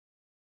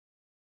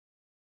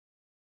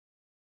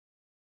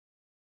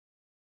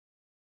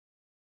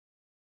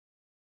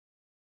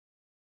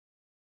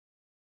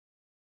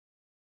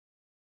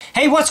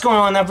Hey, what's going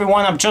on,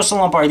 everyone? I'm Joseph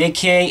Lombard,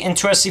 aka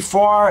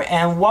Interesting4R,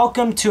 and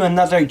welcome to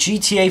another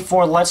GTA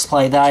 4 Let's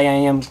Play that I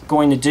am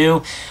going to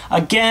do.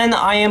 Again,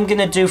 I am going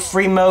to do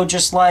free mode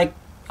just like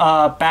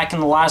back in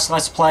the last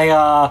Let's Play.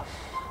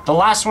 The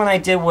last one I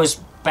did was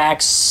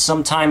back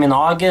sometime in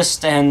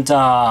August, and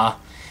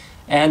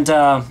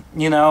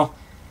you know,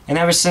 and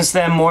ever since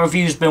then, more of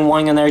you's been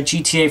wanting another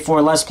GTA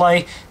 4 Let's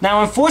Play.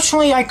 Now,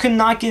 unfortunately, I could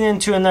not get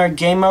into another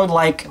game mode.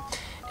 Like,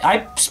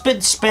 I've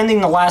been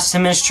spending the last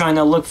 10 minutes trying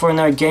to look for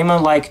another game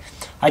mode. Like,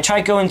 I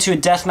tried going to a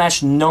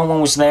deathmatch, no one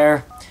was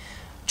there.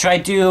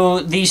 Tried to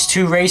do these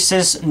two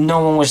races,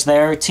 no one was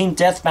there. Team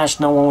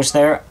deathmatch, no one was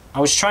there. I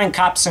was trying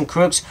cops and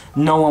crooks,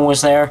 no one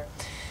was there.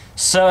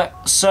 So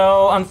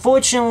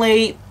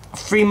unfortunately,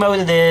 free mode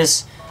it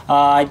is.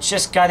 I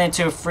just got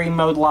into a free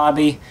mode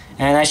lobby,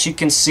 and as you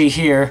can see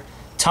here,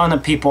 ton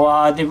of people.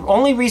 The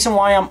only reason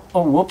why I'm...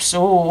 Oh, whoops.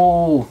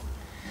 Oh.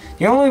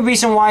 The only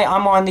reason why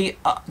I'm on the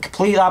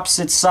complete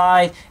opposite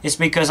side is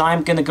because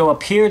I'm going to go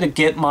up here to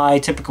get my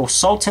typical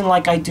Sultan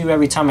like I do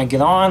every time I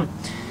get on.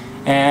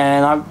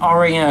 And I'm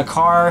already in a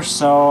car,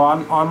 so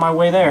I'm on my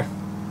way there.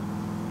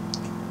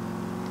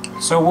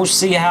 So we'll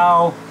see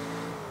how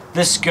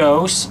this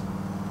goes.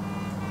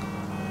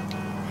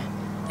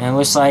 And it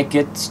looks like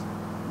it's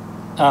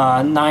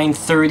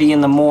 9:30 in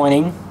the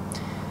morning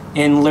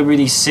in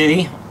Liberty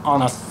City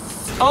on a...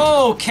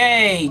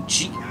 Okay!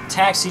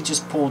 Taxi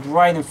just pulled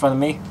right in front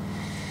of me.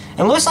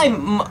 It looks like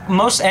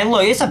and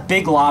look, it's a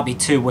big lobby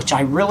too, which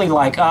I really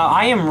like.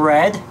 I am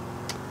red.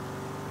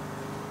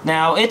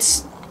 Now,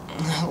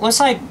 looks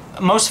like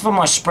most of them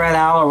are spread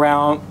out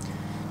around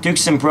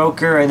Dukes and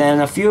Broker, and then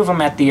a few of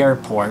them at the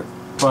airport.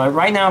 But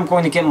right now I'm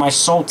going to get my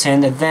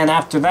Sultan, and then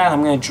after that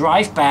I'm going to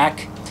drive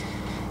back,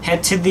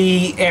 head to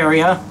the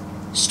area,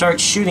 start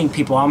shooting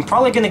people. I'm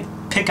probably going to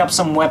pick up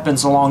some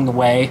weapons along the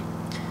way,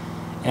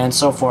 and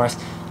so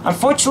forth.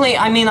 Unfortunately,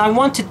 I mean, I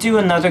want to do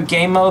another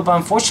game mode, but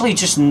unfortunately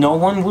just no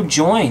one would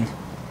join.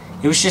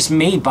 It was just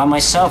me by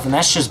myself, and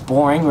that's just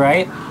boring,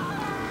 right?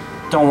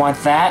 Don't want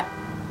that.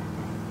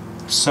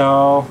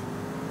 So,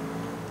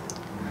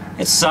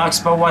 it sucks,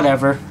 but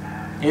whatever.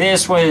 It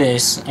is what it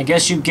is. I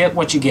guess you get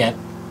what you get.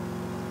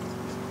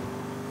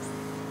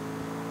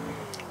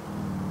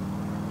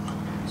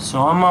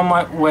 So I'm on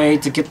my way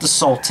to get the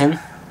Sultan.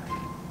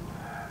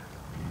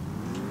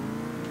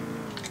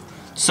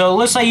 So it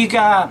looks like you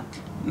got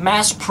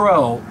Mass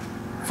Pro,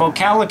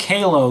 Vocalic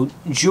Halo,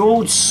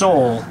 Jeweled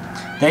Soul.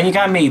 Then you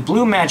got me,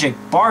 Blue Magic,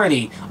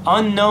 Barty,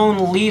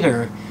 Unknown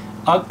Leader,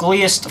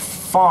 Ugliest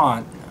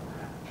Font,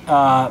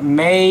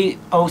 May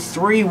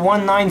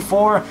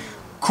 03194,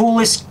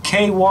 Coolest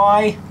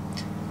KY,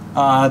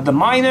 The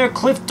Miner,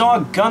 Cliff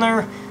Dog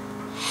Gunner,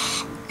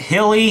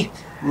 Hilly,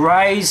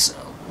 Rise,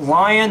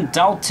 Lion,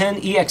 Dalton,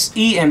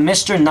 EXE, and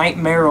Mr.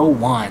 Nightmare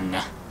 01.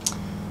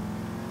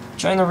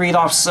 Trying to read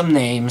off some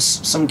names,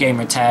 some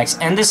gamer tags,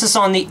 and this is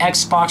on the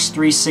Xbox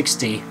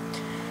 360.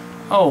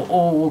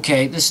 Oh,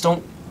 okay, this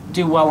don't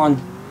do well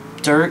on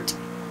dirt.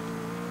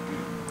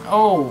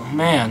 Oh,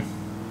 man.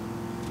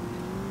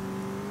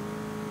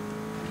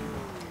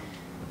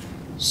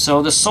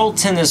 So the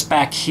Sultan is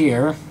back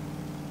here.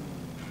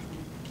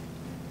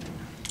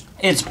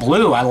 It's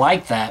blue, I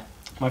like that.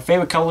 My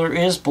favorite color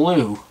is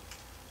blue.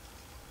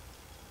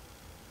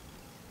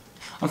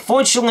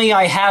 Unfortunately,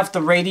 I have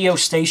the radio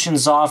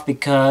stations off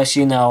because,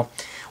 you know,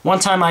 one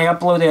time I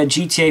uploaded a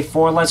GTA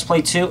 4 Let's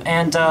Play 2,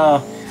 and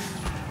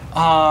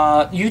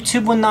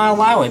YouTube would not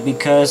allow it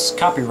because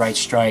copyright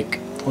strike,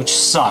 which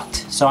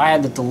sucked. So I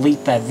had to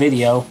delete that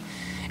video,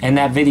 and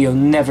that video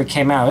never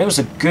came out. It was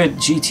a good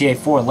GTA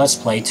 4 Let's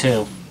Play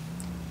too.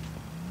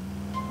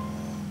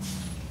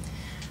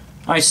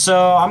 Alright,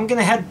 so I'm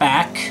gonna head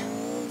back.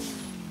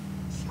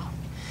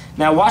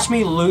 Now watch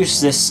me lose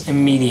this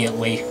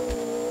immediately.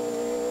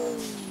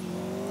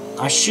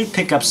 I should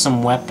pick up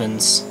some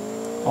weapons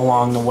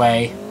along the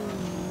way.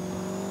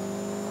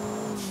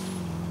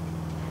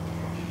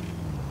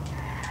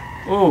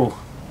 Ooh.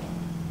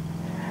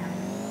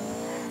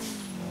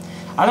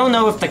 I don't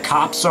know if the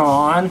cops are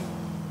on,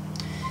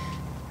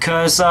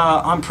 because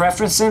on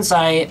preferences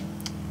I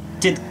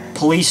did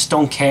police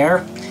don't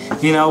care.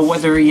 You know,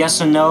 whether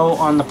yes or no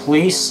on the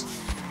police.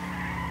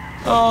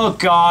 Oh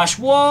gosh,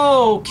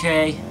 whoa,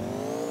 okay.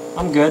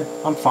 I'm good,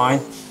 I'm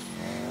fine.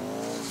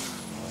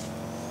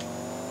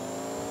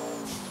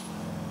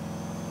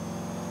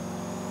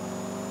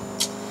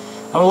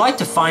 I would like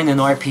to find an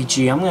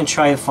RPG. I'm going to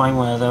try to find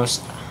one of those.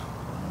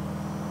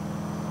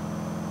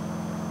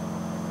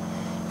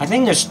 I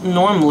think there's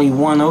normally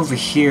one over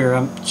here.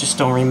 I just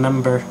don't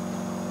remember.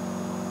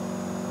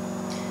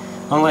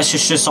 Unless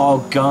it's just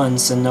all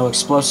guns and no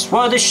explosives.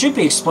 Well, there should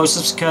be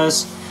explosives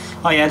because...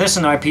 Oh yeah, there's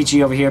an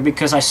RPG over here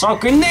because I saw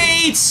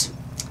grenades!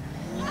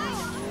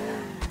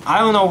 I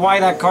don't know why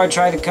that car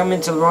tried to come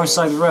into the wrong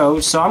side of the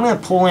road. So I'm going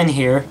to pull in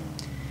here.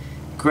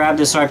 Grab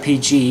this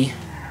RPG.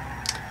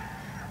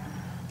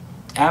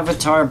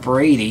 Avatar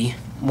Brady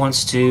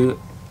wants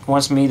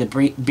me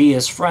to be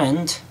his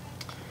friend.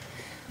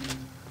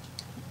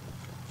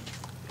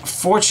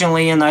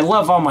 unfortunately, and I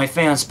love all my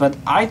fans, but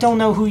I don't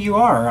know who you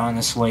are,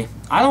 honestly.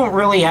 I don't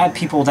really add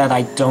people that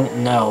I don't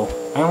know.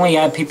 I only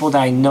add people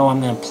that I know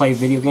I'm going to play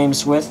video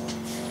games with.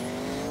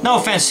 No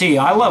offense to you,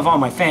 I love all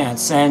my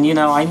fans, and, you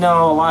know, I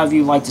know a lot of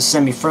you like to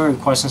send me friend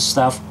requests and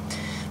stuff,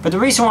 but the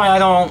reason why I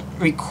don't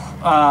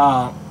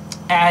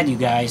add you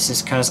guys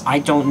is because I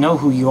don't know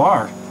who you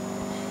are.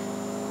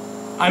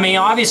 I mean,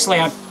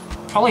 obviously, I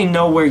probably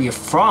know where you're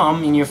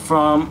from, and you're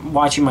from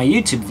watching my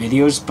YouTube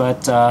videos,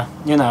 but,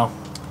 you know.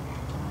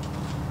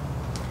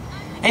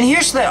 And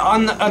here's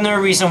another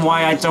reason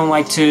why I don't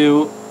like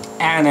to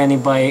add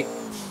anybody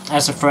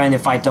as a friend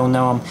if I don't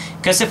know them.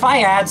 Because if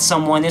I add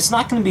someone, it's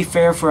not going to be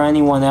fair for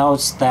anyone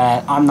else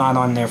that I'm not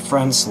on their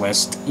friends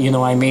list. You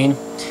know what I mean?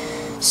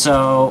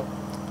 So,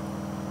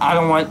 I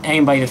don't want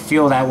anybody to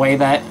feel that way,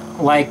 that,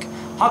 like,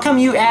 how come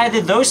you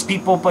added those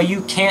people, but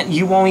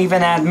you won't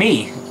even add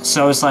me?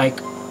 So it's like,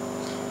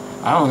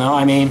 I don't know,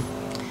 I mean,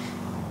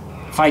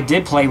 if I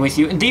did play with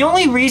you, the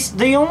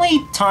only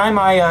time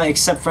I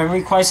accept friend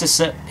requests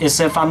is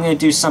if I'm going to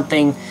do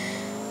something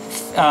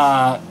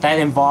that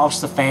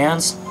involves the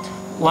fans.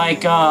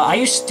 Like, I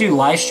used to do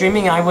live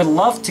streaming. I would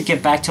love to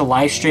get back to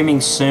live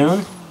streaming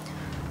soon.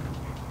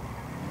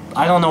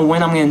 I don't know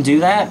when I'm going to do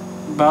that,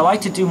 but I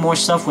like to do more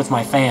stuff with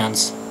my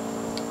fans.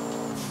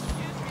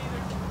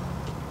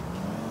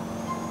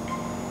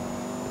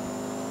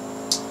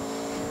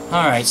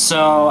 Alright,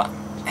 so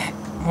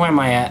where am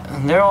I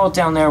at? They're all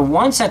down there.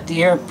 One's at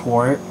the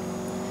airport.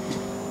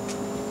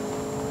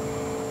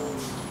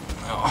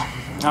 Oh,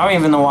 I don't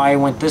even know why I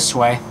went this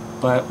way,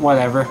 but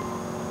whatever.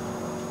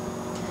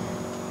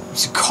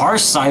 There's a car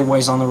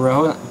sideways on the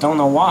road. Don't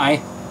know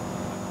why.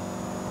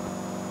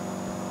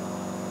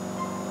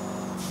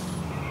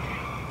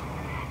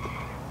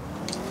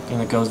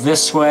 Gonna go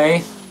this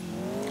way.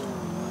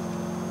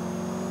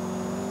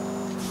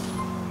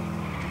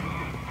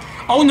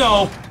 Oh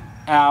no!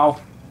 Ow.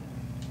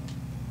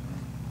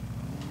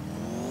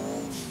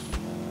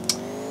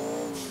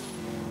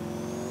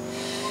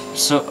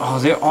 So, oh,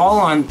 they're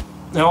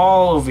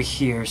all over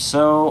here.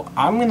 So,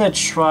 I'm gonna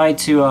try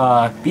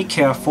to, be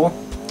careful.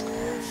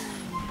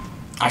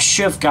 I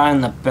should have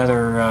gotten a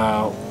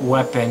better,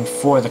 weapon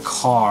for the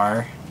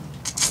car.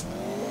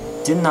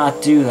 Did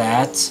not do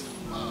that.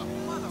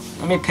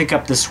 Let me pick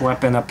up this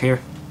weapon up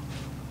here.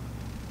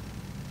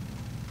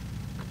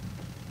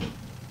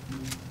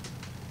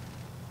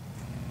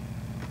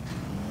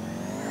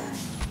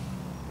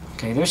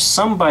 Okay, there's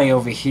somebody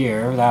over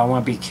here that I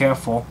want to be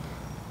careful.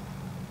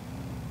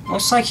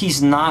 Looks like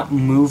he's not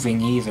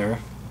moving either.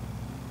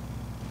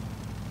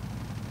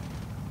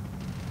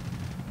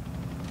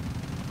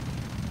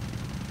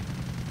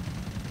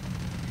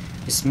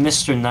 It's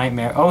Mr.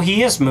 Nightmare. Oh,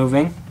 he is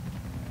moving.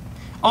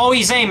 Oh,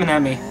 he's aiming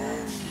at me.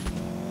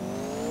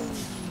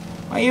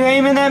 Why are you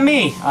aiming at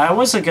me? I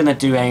wasn't gonna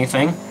do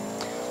anything.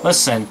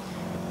 Listen,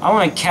 I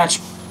want to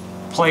catch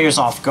players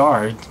off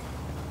guard.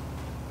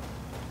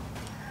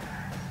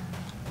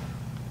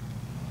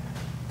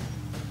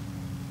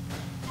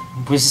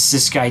 What is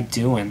this guy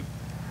doing?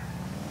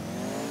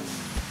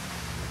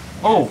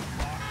 Oh!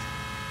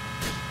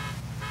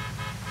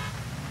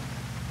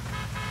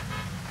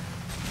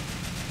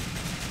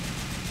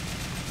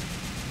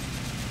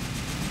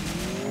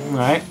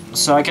 Alright,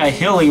 so I got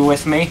Hilly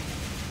with me.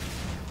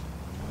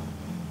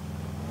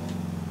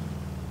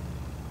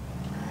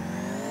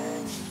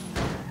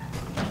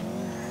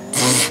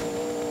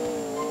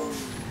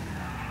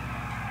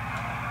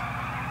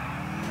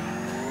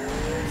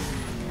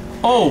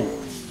 Oh!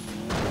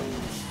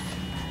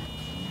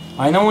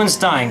 No one's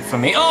dying for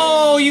me.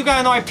 Oh, you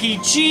got an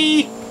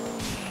RPG!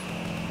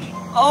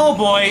 Oh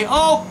boy,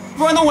 oh,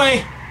 run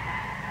away!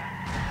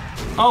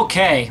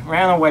 Okay,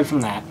 ran away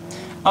from that.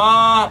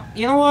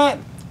 You know what?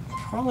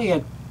 Probably a...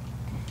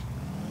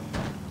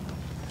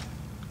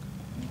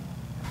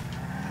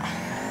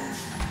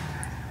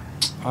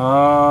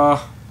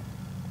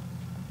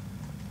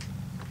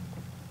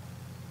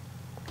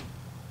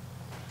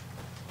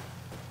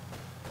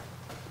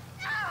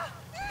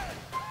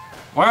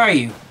 Where are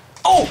you?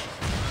 Oh!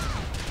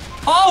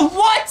 Oh,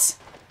 what?!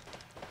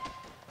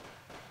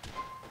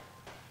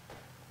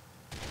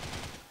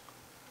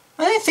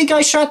 I didn't think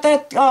I shot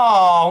that...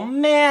 Oh,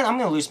 man. I'm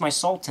gonna lose my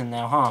Sultan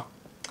now, huh?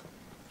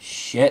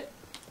 Shit.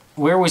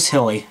 Where was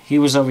Hilly? He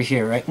was over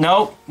here, right?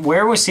 No.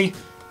 Where was he?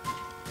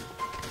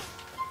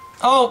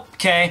 Oh,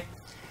 okay.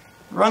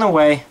 Run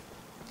away.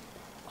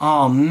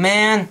 Oh,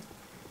 man.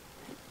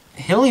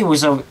 Hilly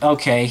was over...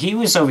 Okay, he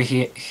was over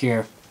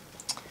here.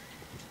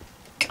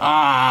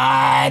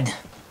 God.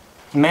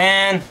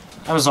 Man.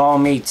 That was all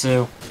me,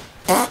 too.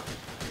 That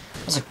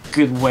was a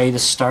good way to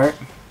start.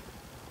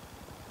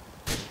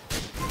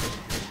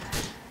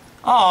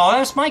 Oh, that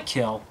was my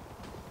kill.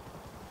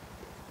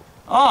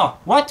 Oh,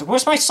 what?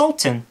 Where's my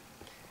Sultan?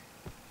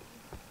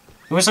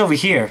 It was over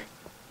here.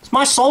 Is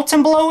my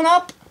Sultan blowing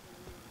up?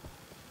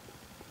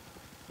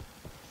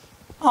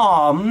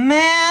 Oh,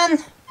 man.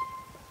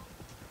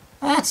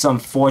 That's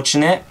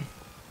unfortunate.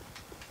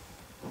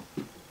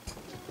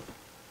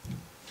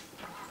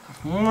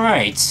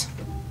 Alright.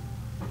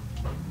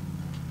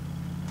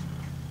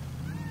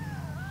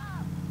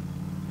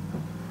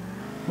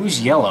 Who's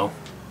yellow?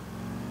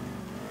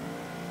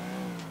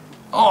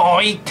 Oh,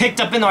 he picked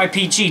up an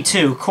RPG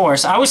too, of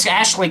course. I was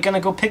actually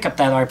gonna go pick up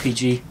that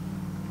RPG.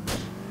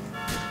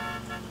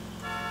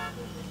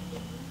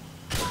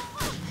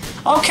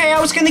 Okay, I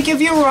was gonna give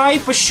you a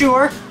ride, but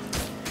sure.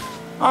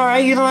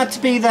 Alright, you don't have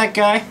to be that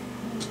guy.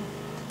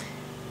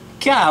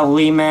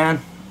 Golly, man.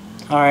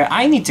 Alright,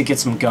 I need to get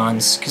some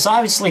guns, because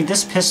obviously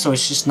this pistol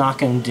is just not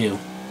gonna do.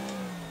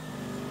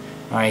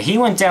 Alright, he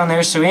went down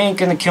there, so he ain't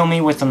gonna kill me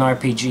with an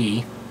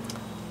RPG.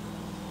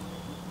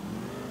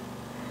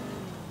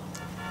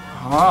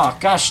 Oh,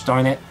 gosh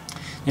darn it.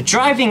 The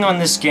driving on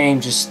this game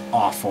just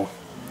awful.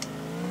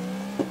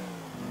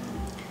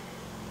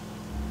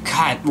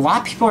 God, a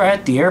lot of people are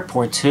at the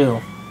airport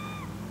too.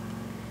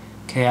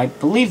 Okay, I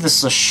believe this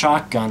is a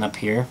shotgun up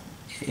here.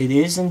 It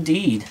is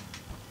indeed.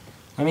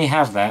 Let me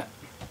have that.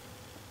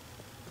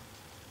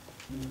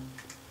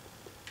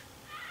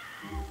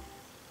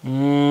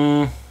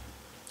 I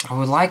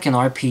would like an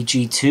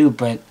RPG too,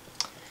 but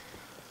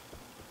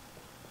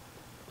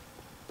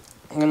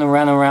I'm gonna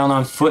run around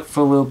on foot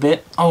for a little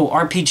bit. Oh,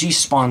 RPG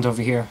spawned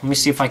over here. Let me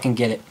see if I can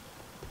get it.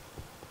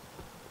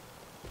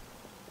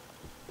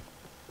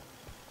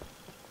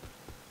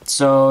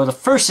 So, the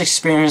first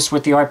experience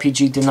with the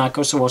RPG did not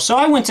go so well. So,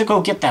 I went to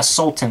go get that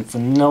Sultan for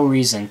no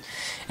reason.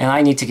 And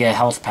I need to get a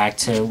health pack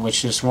too,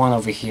 which is one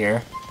over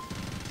here.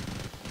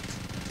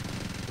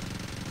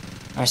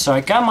 Alright, so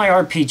I got my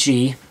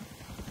RPG.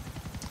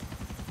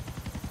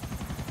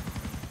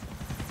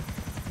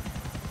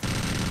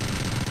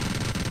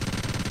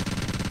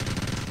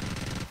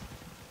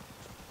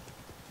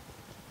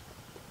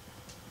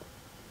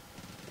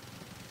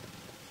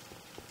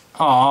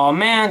 Aw,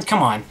 man,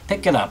 come on,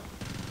 pick it up.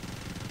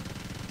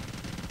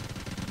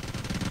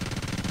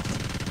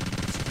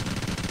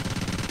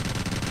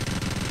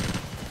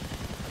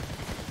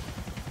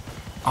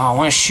 Oh, I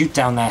want to shoot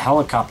down that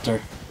helicopter.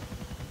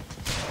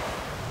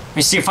 Let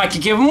me see if I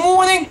can give him a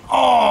warning.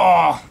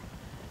 Oh!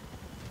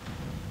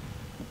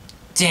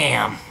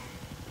 Damn.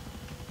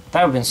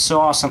 That would have been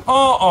so awesome.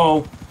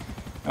 Uh-oh.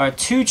 Alright,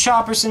 2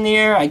 choppers in the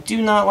air. I do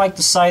not like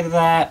the sight of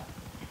that.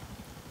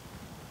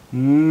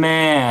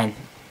 Man.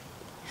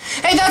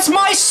 Hey, that's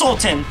my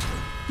Sultan!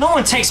 No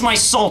one takes my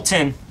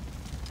Sultan!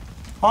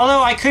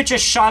 Although I could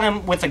just shot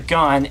him with a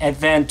gun and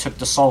then took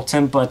the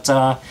Sultan, but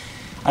I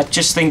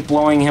just think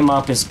blowing him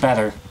up is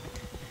better.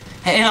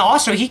 And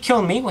also, he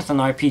killed me with an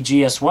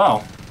RPG as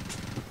well.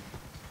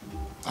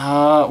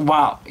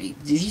 Wow.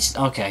 He's...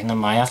 Okay, never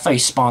mind. I thought he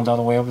spawned all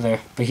the way over there,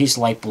 but he's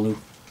light blue.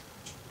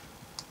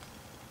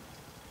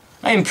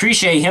 I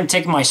appreciate him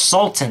taking my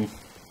Sultan.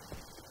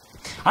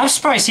 I'm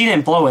surprised he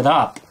didn't blow it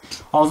up.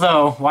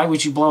 Although, why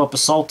would you blow up a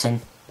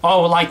Sultan?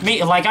 Oh, like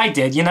me, like I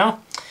did, you know?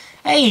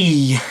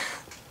 Hey!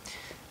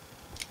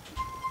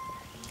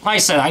 Like I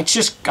said, I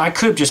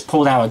could have just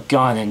pulled out a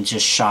gun and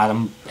just shot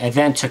him, and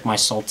then took my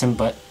Sultan,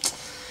 but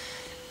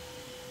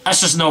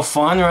that's just no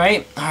fun,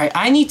 right? Alright,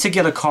 I need to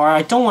get a car.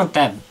 I don't want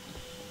that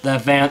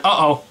van.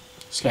 Uh-oh.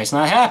 This guy's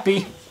not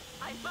happy.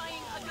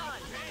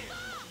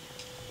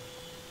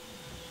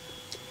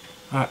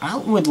 Alright, I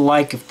would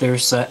like if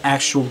there's an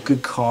actual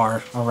good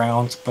car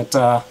around, but,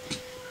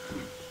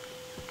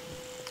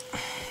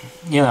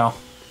 you know.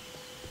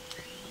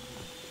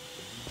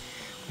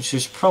 Which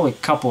there's probably a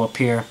couple up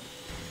here.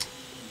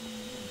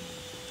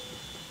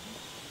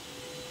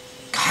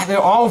 God, they're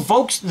all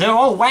they're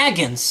all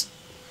wagons.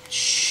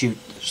 Shoot,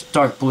 there's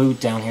dark blue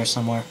down here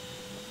somewhere.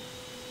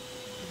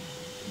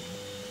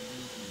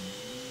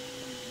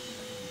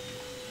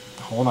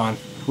 Hold on,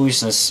 who is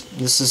this?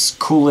 This is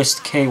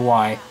Coolest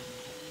KY.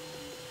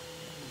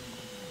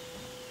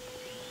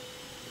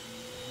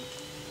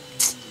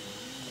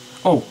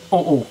 Oh, oh,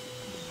 oh.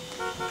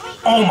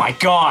 Oh my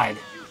god!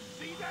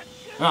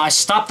 I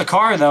stopped the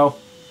car though.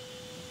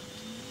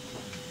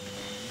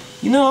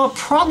 You know, it'd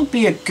probably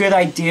be a good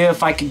idea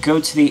if I could go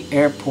to the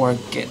airport.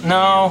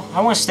 No, I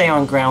want to stay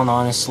on ground,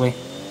 honestly.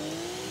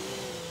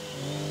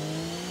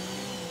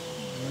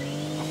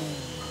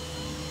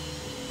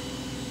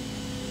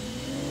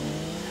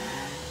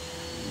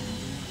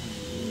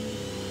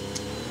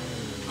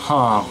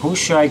 Huh, who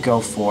should I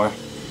go for?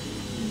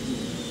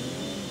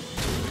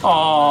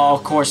 Oh,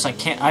 of course I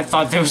can't. I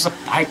thought there was a...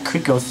 I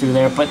could go through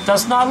there, but it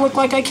does not look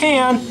like I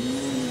can.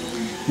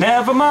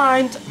 Never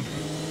mind.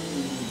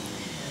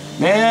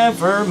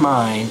 Never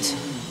mind.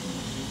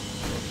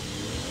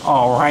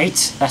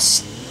 Alright,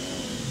 that's...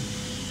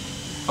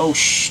 Oh,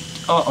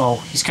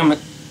 uh-oh, he's coming.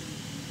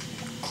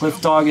 Cliff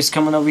Dog is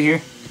coming over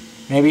here.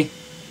 Maybe.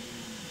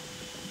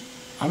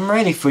 I'm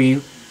ready for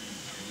you.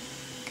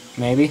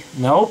 Maybe.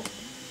 Nope.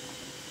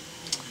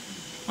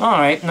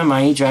 Alright, never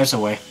mind, he drives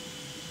away.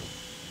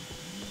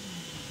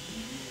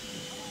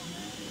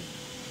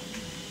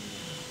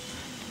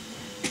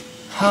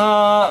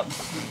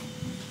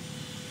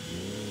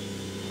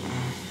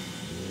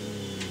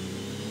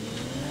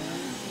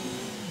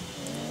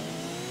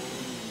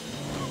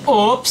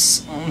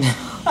 Oops.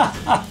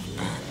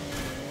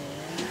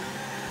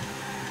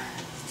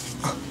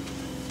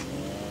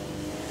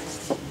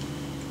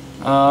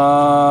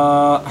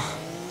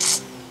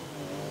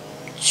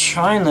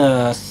 trying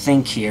to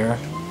think here.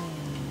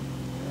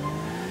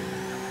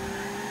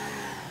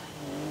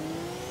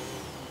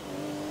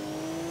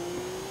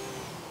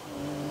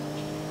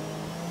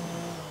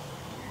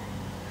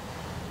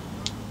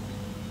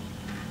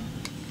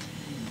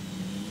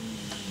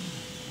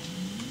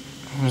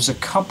 There's a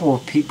couple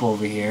of people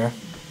over here.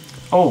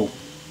 Oh.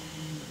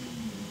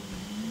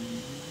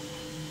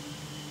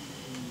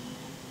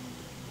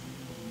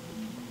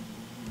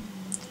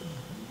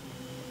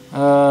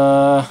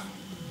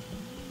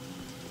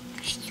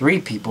 There's 3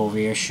 people over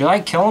here. Should I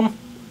kill them?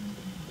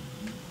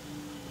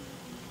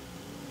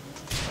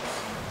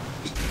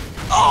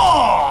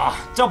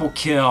 Oh! Double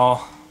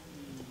kill.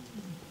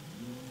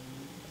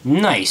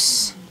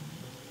 Nice.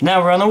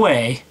 Now run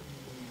away.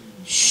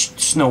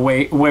 There's no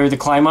way where to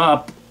climb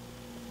up.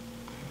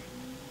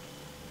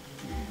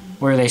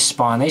 Where they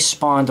spawn? They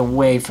spawned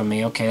away from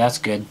me. Okay, that's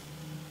good.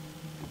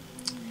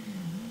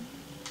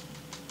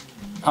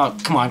 Oh,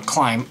 come on,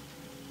 climb.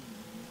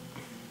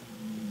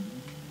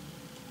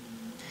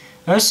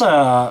 There's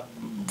a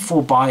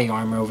full body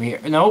armor over here.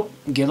 Nope,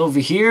 get over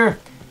here.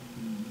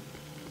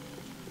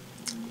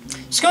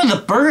 Let's go to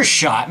the burger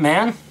shop,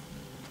 man.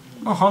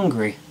 I'm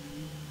hungry.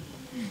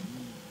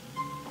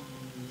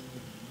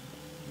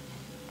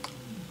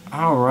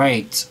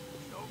 Alright.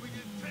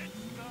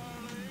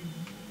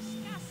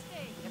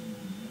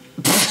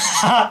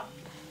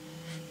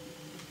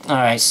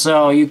 Alright,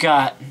 so you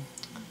got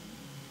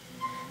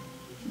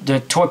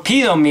the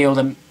torpedo meal,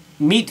 the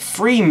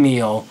meat-free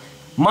meal,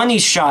 money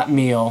shot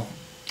meal,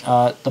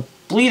 the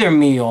bleeder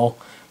meal,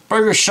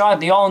 burger shot,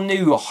 the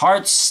all-new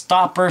Heart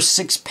Stopper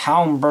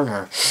 6-pound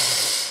burger.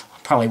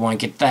 Probably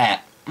want to get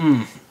that.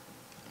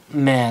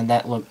 Man,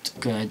 that looked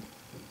good.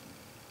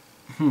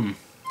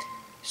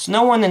 There's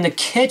no one in the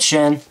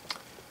kitchen.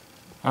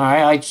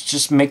 Alright, I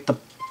just make the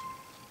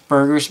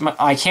burgers.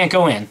 I can't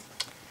go in.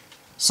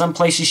 Some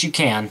places you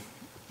can.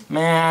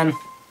 Man.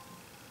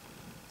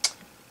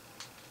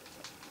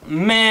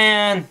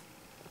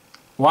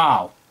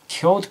 Wow.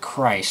 Killed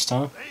Christ,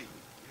 huh? Hey,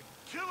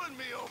 you're killing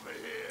me over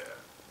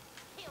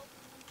here.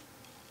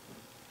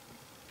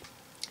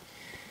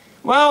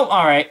 Well,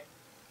 alright.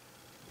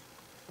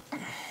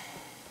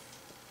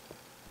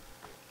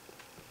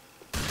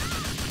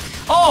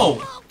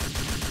 Oh!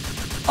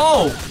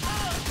 Oh!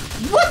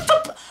 What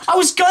the? I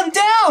was gunned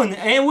down!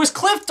 And it was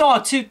Cliff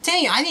Dog too.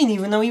 Dang, I didn't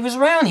even know he was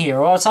around here,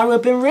 or else I would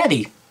have been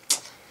ready.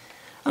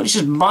 I was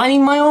just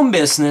minding my own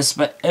business,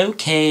 but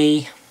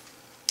okay.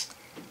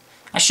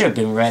 I should have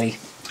been ready.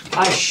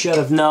 I should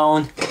have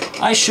known.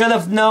 I should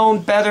have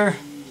known better.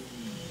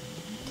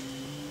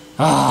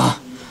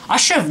 I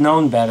should have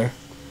known better.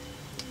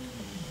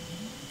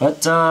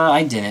 But,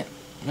 I didn't.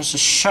 There's a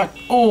shot.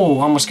 Oh,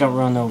 almost got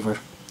run over.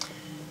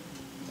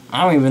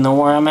 I don't even know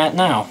where I'm at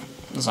now.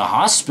 There's a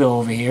hospital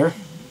over here.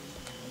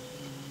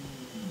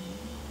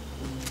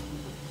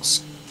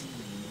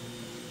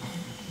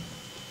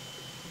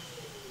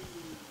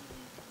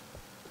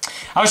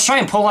 I was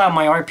trying to pull out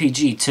my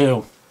RPG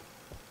too.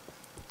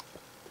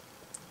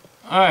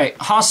 Alright,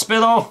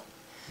 hospital.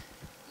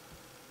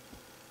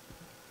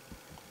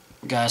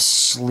 Got a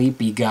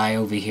sleepy guy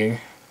over here.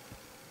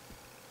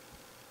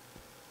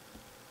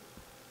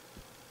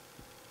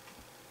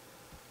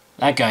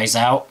 That guy's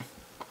out.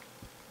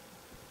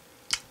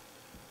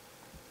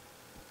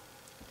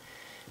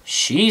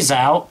 She's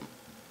out.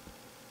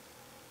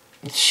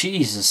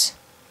 Jesus.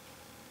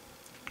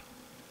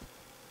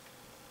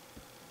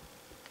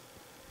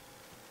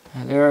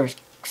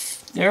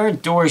 There are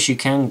doors you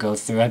can go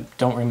through. I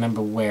don't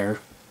remember where.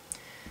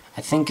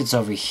 I think it's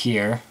over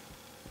here.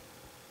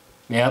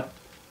 Yep.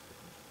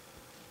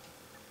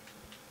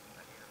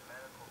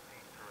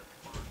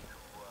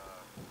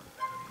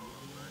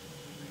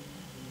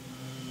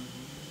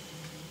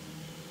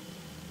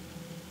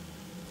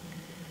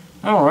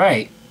 All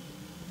right.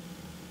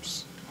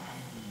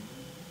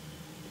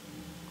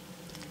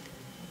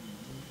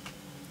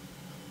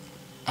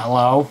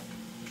 Hello?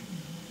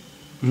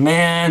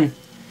 Man.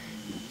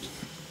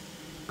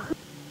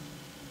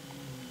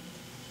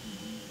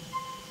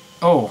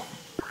 Oh.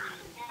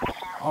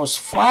 Oh, it's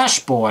Flash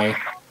Boy.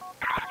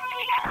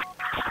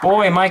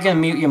 Boy, am I gonna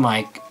mute your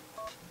mic.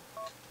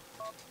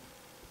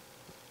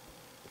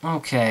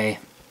 Okay.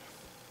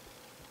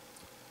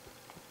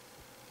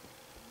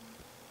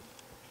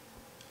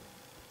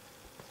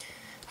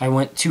 I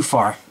went too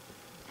far.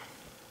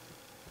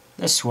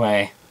 This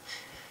way.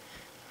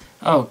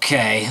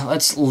 Okay,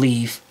 let's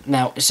leave.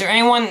 Now, is there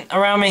anyone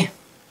around me?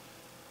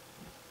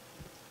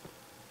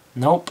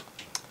 Nope.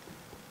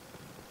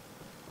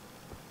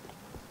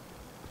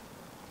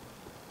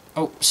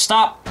 Oh,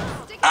 stop.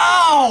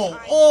 Ow!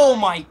 Oh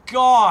my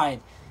god!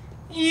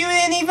 You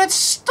didn't even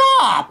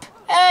stop!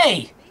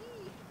 Hey!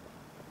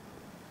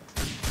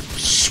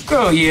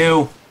 Screw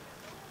you.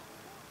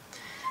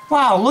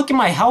 Wow, look at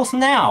my health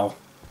now.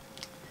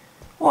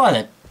 What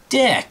a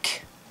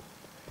dick.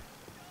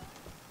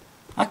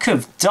 I could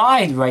have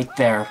died right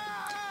there.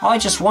 All I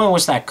just wanted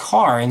was that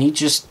car, and he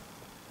just...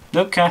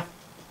 Okay.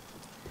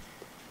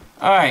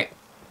 Alright.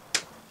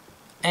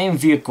 Aim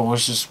vehicle.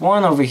 There's just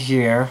one over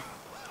here.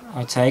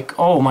 I'll take.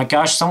 Oh my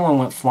gosh, someone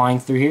went flying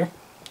through here.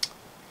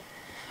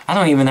 I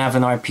don't even have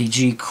an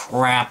RPG.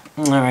 Crap.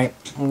 Alright,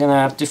 I'm gonna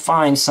have to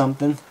find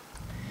something.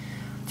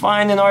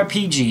 Find an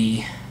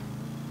RPG.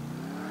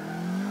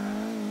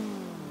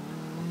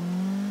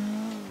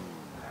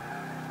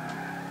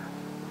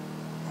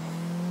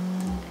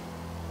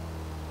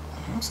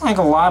 Looks like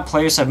a lot of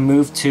players have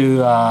moved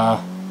to,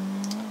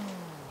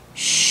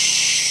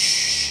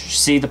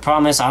 See, the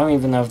problem is I don't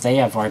even know if they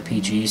have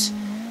RPGs.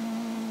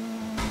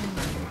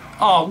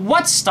 Oh,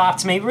 what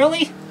stopped me?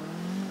 Really?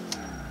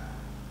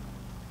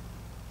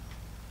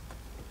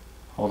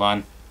 Hold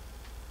on.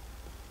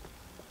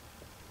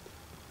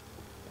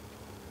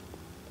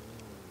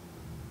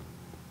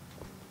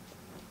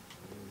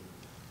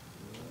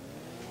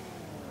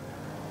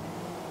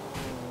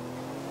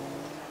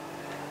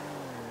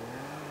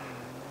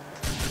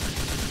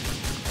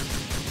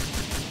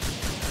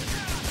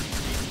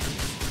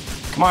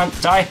 Come on,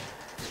 die.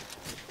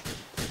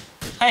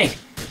 Hey!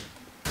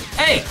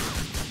 Hey!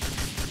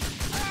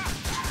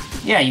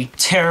 Yeah, you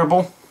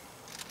terrible.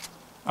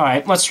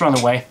 Alright, let's run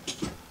away.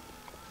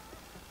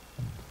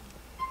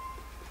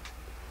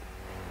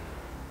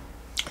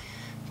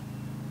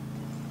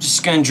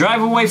 Just gonna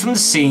drive away from the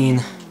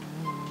scene.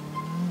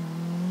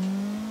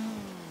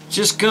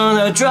 Just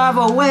gonna drive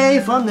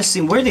away from the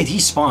scene. Where did he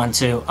spawn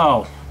to?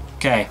 Oh,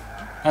 okay.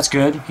 That's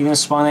good. He didn't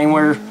spawn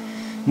anywhere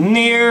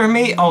near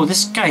me. Oh,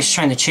 this guy's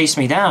trying to chase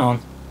me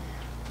down.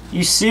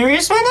 You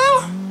serious right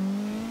now?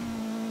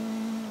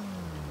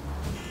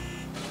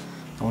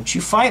 Don't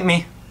you fight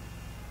me.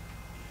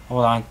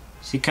 Hold on.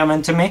 Is he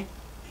coming to me?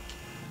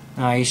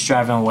 No, he's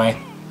driving away.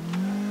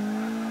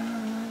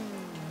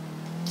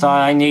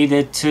 Thought I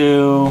needed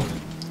to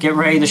get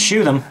ready to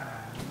shoot him.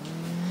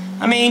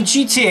 I mean,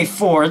 GTA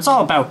 4, it's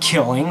all about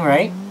killing,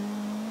 right?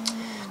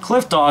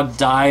 Cliff Dog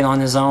died on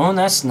his own.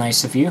 That's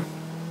nice of you.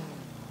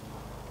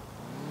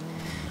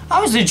 I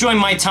was enjoying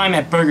my time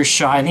at Burger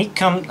Shot, and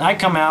I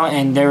come out,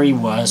 and there he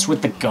was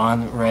with the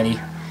gun ready.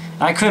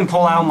 I couldn't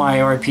pull out my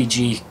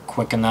RPG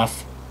quick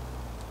enough.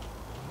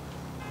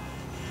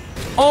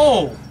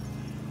 Oh!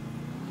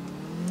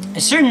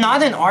 Is there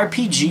not an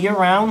RPG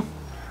around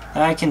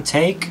that I can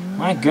take?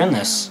 My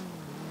goodness.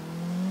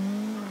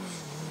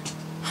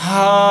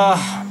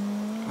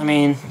 I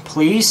mean,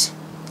 please?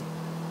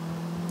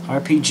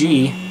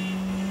 RPG.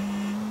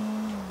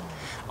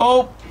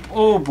 Oh!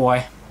 Oh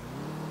boy.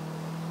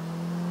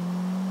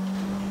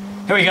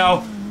 Here we go.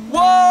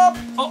 Whoop!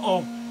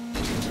 Uh-oh.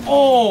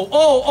 Oh,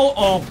 oh, oh,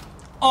 oh.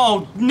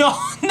 Oh, no,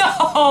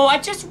 no! I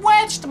just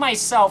wedged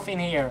myself in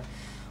here.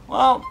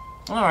 Well,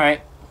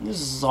 alright. This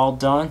is all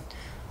done.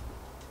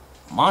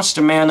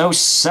 Monster Man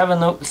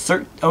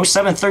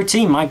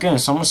 0713. My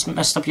goodness, almost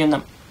messed up your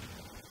name.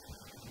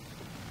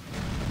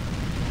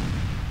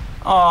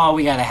 Oh,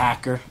 we got a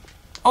hacker.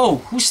 Oh,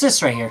 who's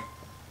this right here?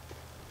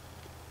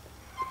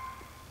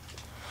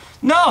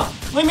 No!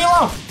 Leave me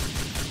alone!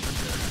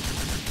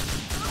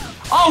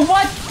 Oh,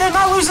 what? They're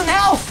not losing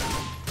health!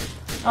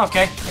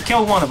 Okay, I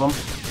killed one of them.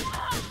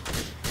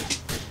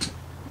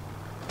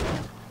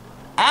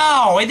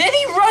 Ow! And then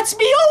he runs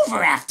me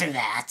over after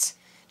that!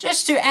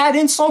 Just to add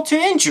insult to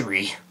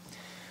injury.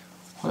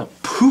 What a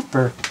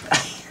pooper.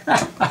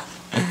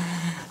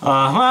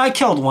 Well, I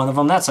killed one of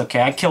them. That's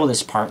okay. I killed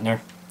his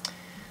partner.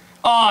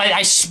 Oh,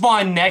 I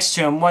spawned next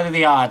to him. What are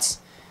the odds?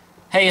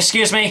 Hey,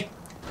 excuse me.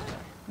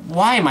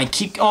 Why am I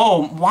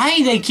why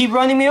do they keep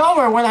running me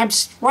over when I'm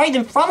right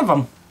in front of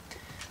them?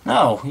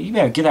 No, you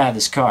better get out of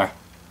this car.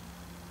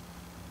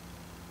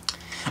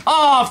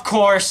 Oh, of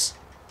course.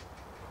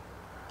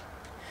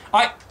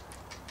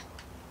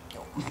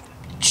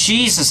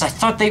 Jesus, I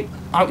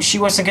thought she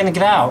wasn't gonna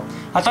get out.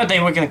 I thought they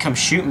were gonna come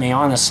shoot me,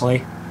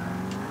 honestly.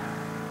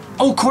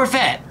 Oh,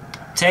 Corvette.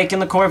 Taking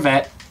the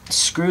Corvette.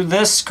 Screw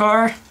this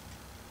car.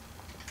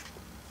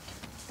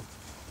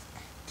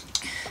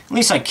 At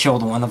least I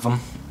killed one of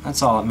them.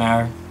 That's all that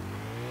mattered.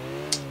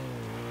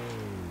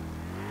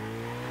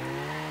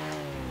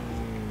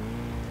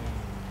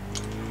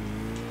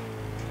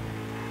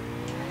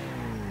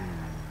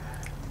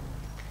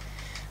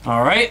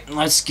 Alright,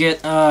 let's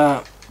get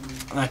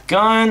that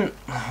gun,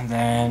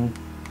 then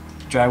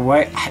drive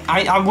away.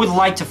 I would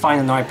like to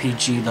find an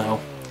RPG though.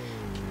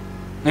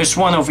 There's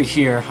one over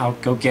here. I'll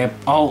go get.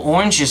 Oh,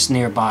 Orange is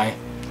nearby.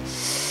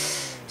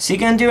 Is he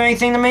gonna do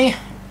anything to me?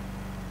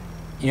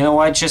 You know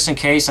what? Just in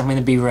case, I'm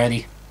gonna be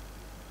ready.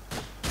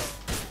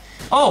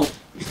 Oh,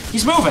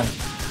 he's moving.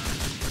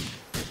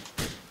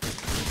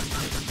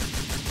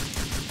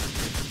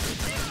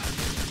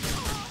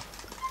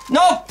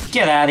 Nope,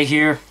 get out of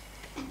here.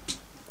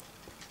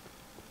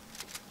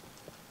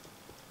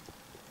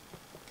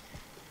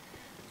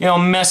 You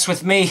don't mess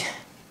with me.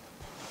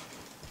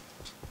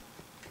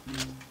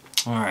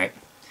 Alright.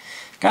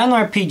 Got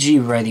an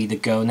RPG ready to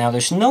go. Now,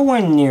 there's no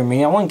one near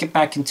me. I want to get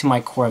back into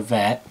my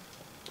Corvette.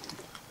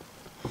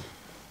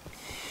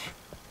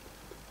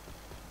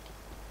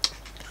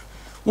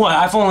 What,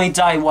 I've only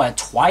died, what,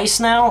 twice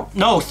now?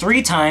 No,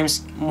 3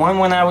 times. One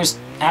when I was,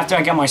 after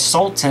I got my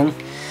Sultan.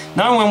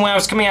 Another one when I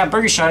was coming out of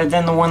Burger Shot, and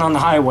then the one on the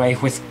highway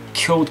with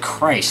Killed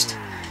Christ.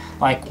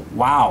 Like,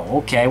 wow,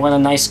 okay, what a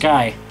nice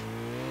guy.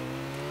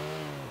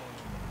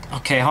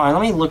 Okay, hold on,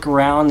 let me look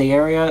around the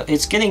area.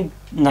 It's getting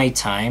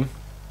nighttime.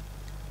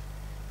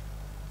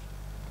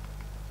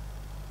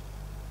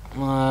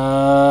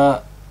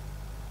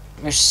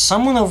 There's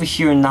someone over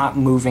here not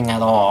moving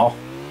at all.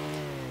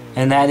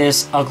 And that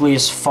is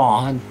Ugliest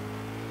Fawn.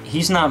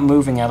 He's not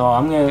moving at all.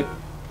 I'm gonna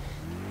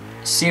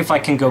see if I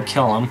can go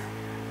kill him.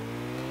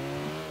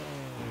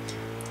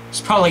 It's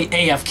probably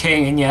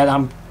AFK, and yet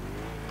I'm,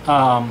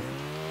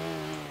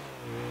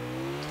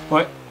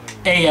 what,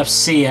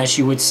 AFC, as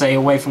you would say,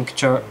 away from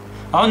control.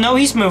 Oh no,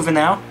 he's moving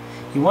now.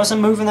 He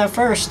wasn't moving at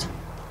first.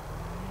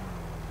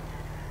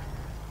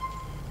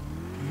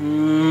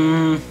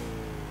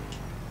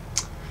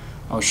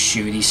 Oh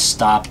shoot, he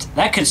stopped.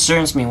 That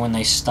concerns me when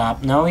they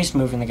stop. No, he's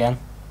moving again.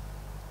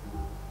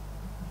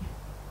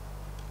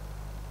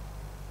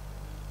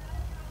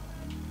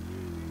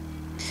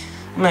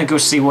 I'm gonna go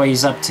see what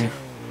he's up to.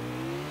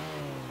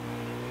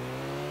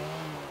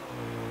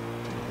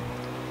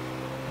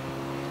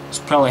 He's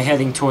probably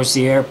heading towards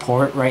the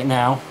airport right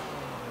now.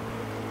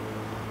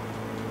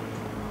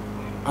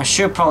 I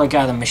should probably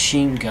got a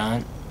machine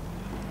gun.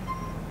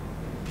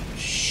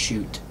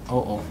 Shoot.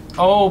 Uh-oh.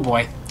 Oh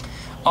boy.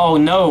 Oh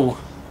no.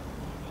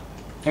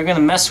 They're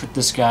gonna mess with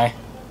this guy.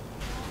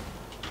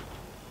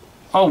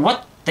 Oh,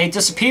 what? They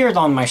disappeared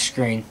on my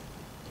screen.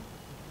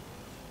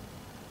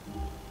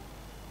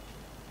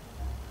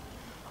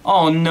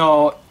 Oh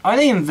no. Are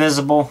they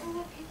invisible?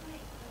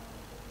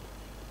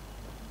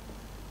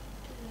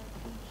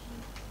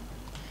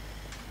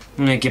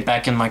 I'm gonna get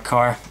back in my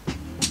car.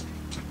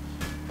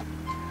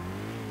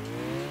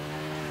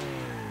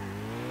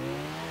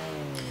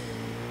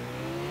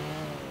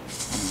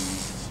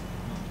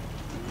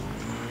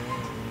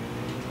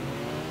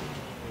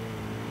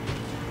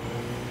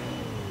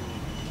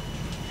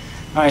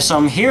 Alright, so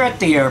I'm here at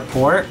the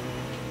airport.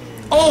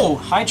 Oh,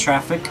 high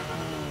traffic.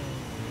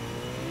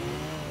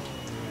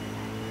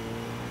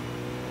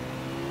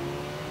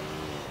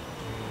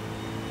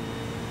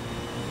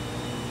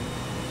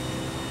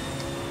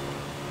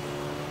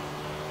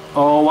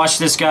 Oh, watch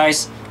this,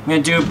 guys. I'm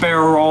gonna do a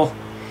barrel roll.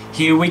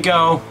 Here we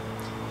go.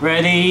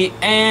 Ready,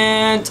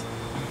 and...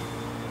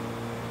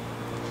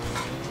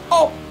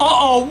 Oh,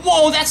 uh-oh,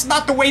 whoa, that's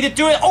not the way to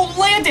do it. Oh,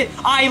 landed!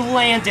 I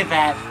landed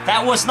that.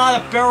 That was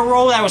not a barrel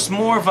roll, that was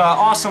more of an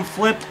awesome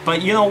flip,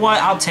 but you know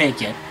what? I'll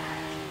take it.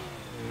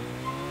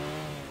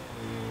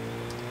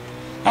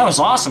 That was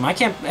awesome. I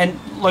can't... And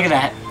look at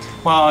that.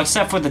 Well,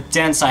 except for the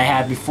dents I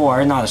had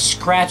before, not a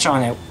scratch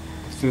on it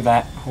through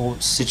that whole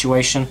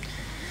situation.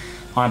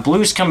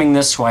 Blue's coming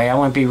this way. I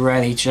want to be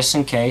ready just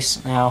in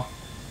case. Now,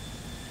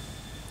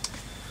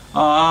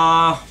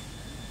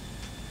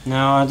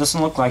 no, it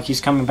doesn't look like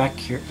he's coming back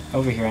here,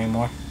 over here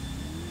anymore.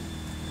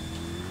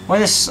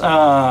 What is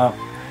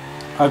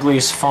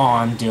Ugliest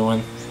Fawn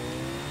doing?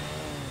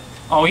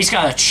 Oh, he's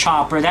got a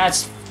chopper.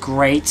 That's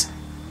great.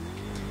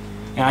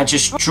 And I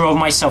just drove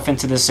myself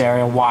into this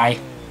area. Why?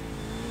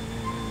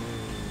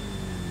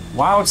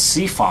 Wild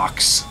Sea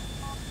Fox.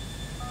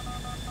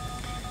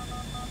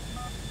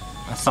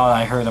 I thought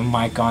I heard a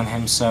mic on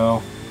him,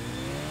 so...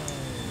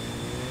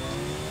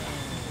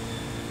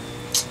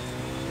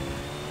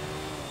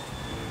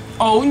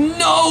 Oh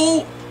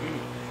no!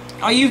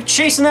 Are you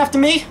chasing after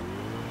me?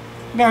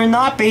 Better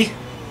not be.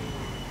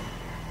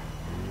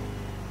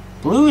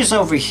 Blue is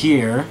over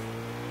here.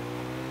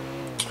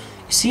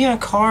 Is he in a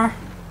car?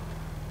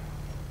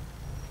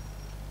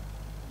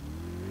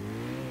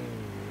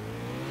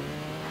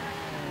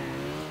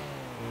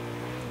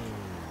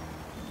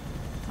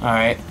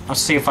 Alright, I'll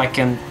see if I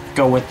can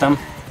go with them.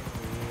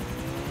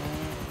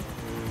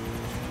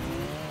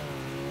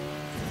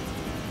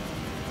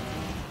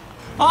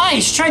 Ah,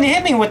 he's trying to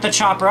hit me with the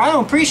chopper. I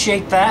don't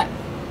appreciate that.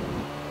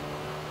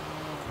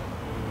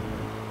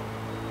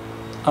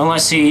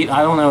 Unless he...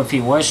 I don't know if he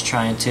was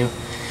trying to.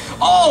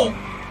 Oh!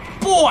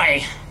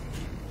 Boy!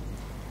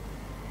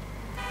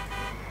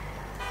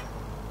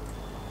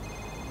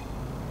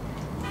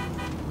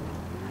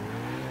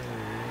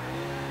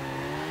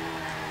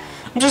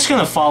 I'm just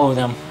gonna follow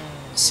them.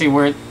 See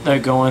where they're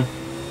going.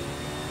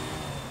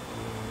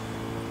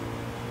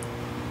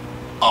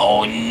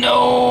 Oh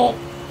no!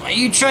 Are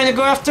you trying to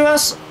go after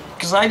us?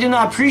 Because I do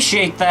not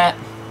appreciate that.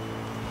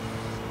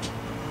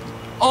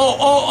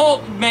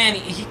 Oh, man,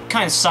 he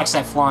kind of sucks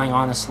at flying,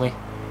 honestly.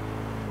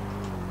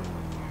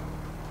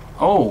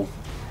 Oh.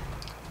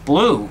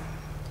 Blue.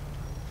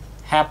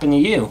 Happened to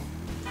you.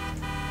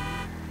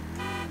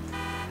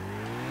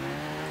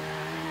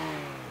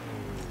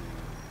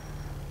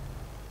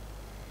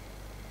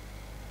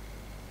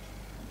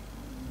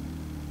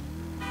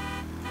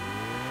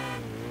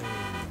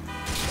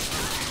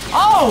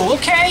 Oh,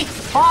 okay.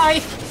 Bye.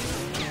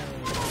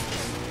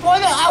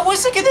 What? I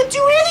wasn't gonna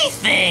do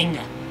anything.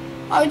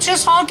 I was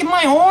just honking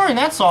my horn,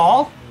 that's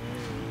all.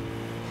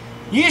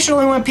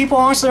 Usually when people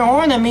honk their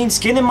horn, that means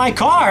get in my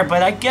car,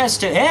 but I guess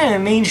to him, it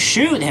means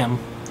shoot him.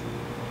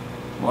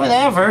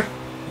 Whatever.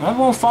 I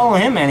won't follow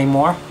him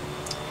anymore.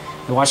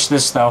 Watch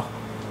this, though.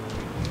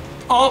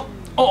 Oh,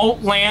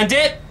 land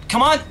it.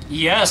 Come on!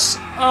 Yes!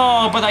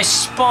 Oh, but I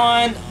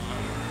spawned.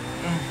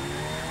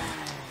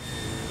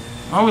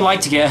 I would like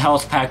to get a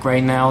health pack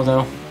right now,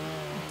 though.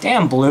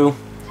 Damn, Blue.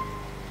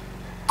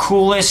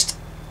 Coolest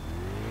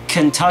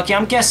Kentucky.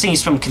 I'm guessing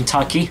he's from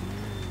Kentucky.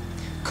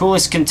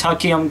 Coolest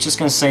Kentucky, I'm just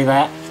gonna say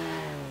that.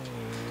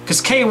 Because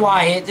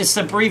KY, it's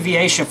the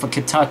abbreviation for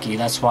Kentucky.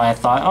 That's why I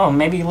thought, oh,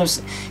 maybe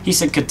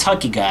he's a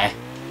Kentucky guy.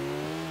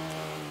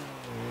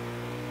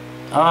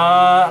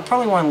 I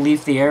probably want to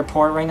leave the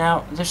airport right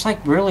now. There's like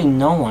really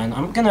no one.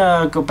 I'm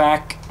gonna go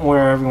back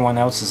where everyone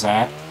else is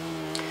at.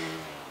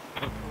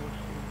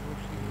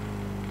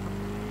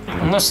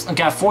 Unless I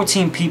got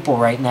 14 people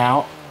right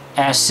now.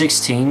 At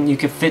 16, you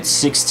could fit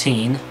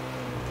 16.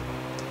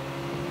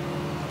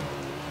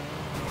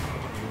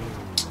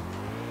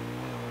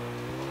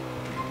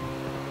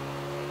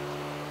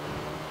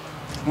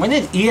 When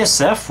did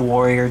ESF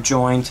Warrior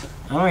joined?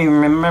 I don't even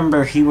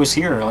remember he was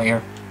here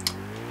earlier.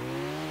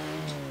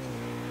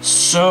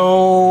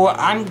 So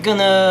I'm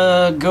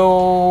gonna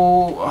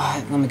go.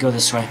 Let me go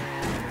this way.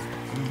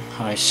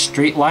 Hi,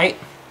 street light.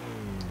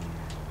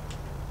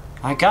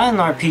 I got an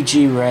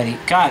RPG ready.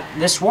 God,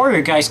 this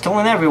warrior guy's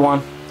killing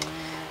everyone.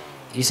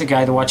 He's a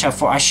guy to watch out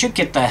for. I should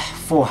get the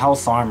full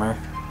health armor.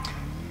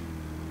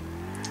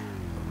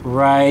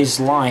 Rise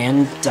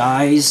Lion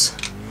dies.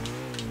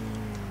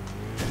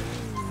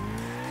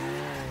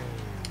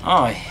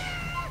 Oh,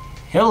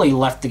 Hilly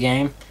left the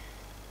game.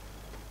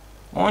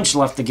 Orange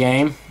left the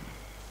game.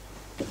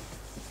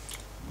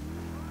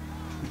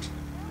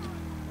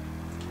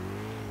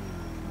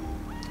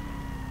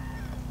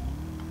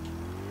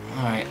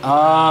 Alright,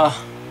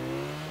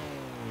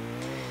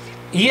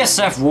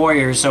 ESF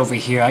Warriors over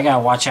here. I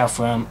gotta watch out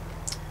for him.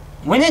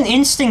 When an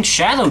Instinct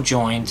Shadow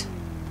joined.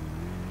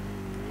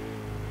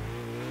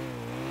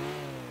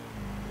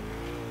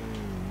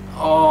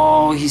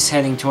 Oh, he's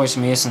heading towards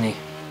me, isn't he?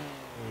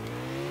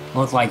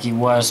 Looked like he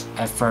was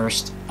at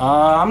first.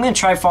 I'm gonna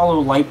try follow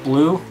Light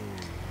Blue.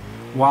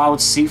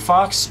 Wild Sea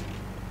Fox.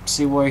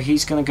 See where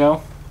he's gonna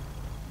go.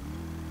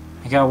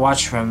 I gotta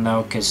watch for him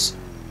though, cause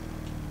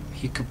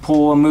he could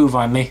pull a move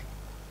on me.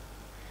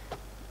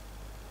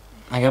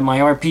 I got my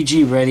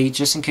RPG ready,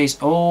 just in case.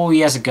 Oh, he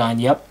has a gun,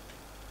 yep.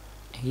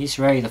 He's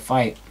ready to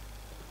fight.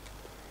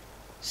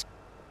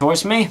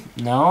 Towards me?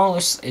 No,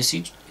 is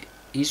he?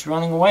 He's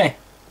running away.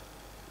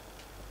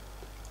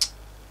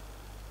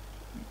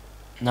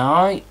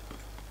 No,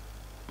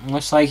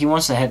 looks like he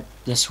wants to head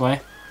this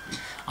way.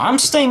 I'm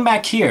staying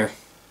back here.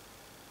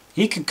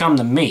 He could come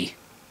to me.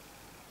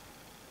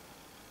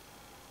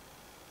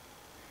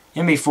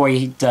 And before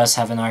he does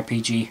have an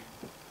RPG.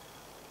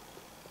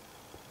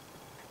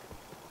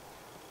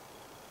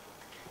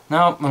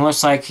 No, it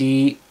looks like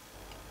he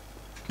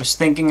was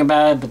thinking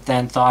about it, but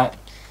then thought,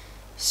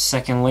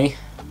 secondly.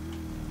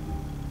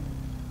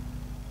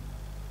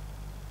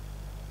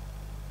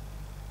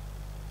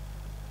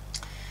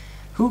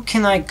 Who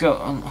can I go?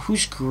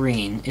 Who's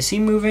green? Is he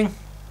moving?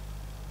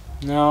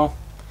 No.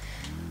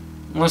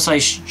 Looks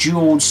like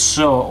Jeweled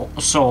Soul.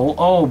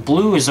 Oh,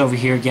 Blue is over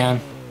here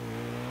again.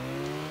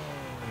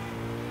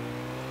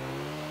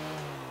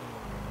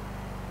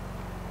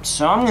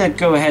 So I'm going to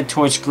go ahead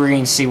towards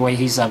green, see what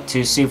he's up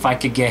to, see if I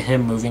could get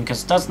him moving,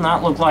 because it does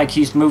not look like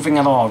he's moving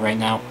at all right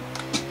now.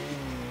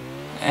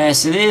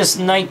 As it is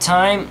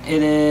nighttime,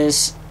 it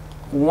is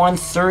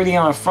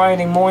 1:30 on a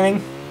Friday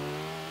morning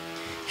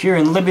here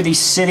in Liberty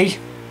City.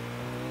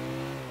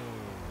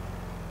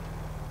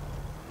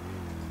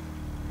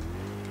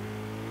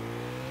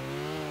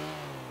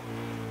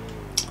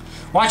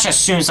 Watch as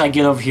soon as I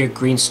get over here,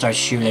 green starts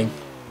shooting.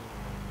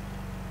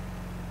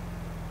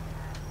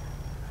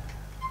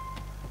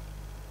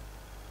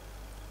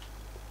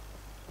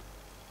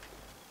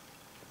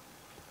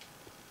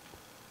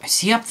 Is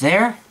he up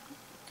there?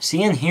 Is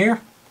he in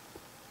here?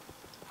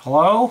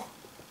 Hello?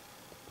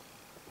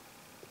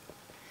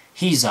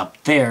 He's up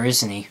there,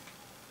 isn't he?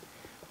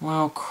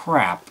 Well,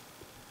 crap.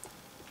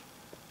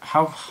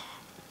 How?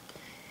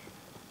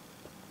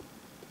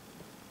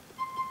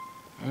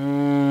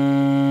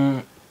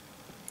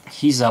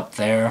 He's up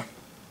there.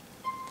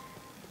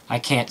 I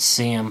can't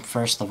see him,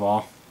 first of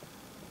all.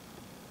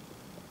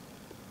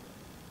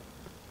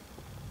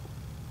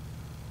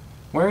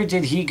 Where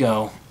did he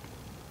go?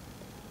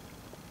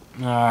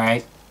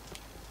 Alright.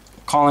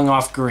 Calling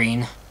off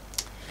green.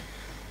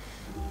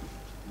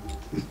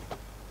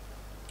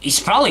 He's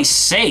probably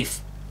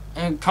safe.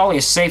 Probably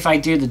a safe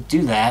idea to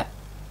do that.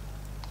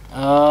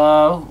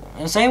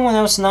 Is anyone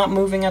else not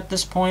moving at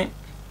this point?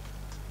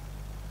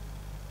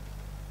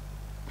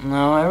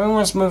 No,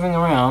 everyone's moving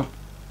around.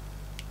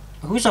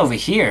 Who's over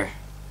here?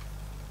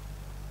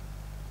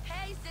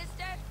 Hey,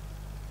 sister.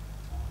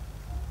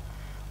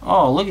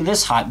 Oh, look at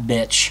this hot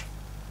bitch.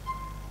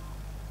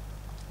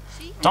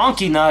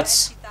 Donkey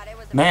nuts.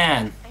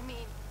 Man. I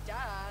mean, duh.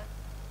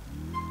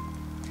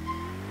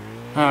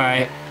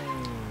 Alright.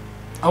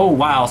 Oh,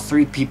 wow.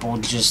 3 people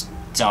just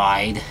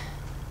died.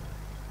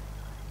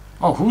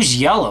 Oh, who's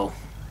yellow?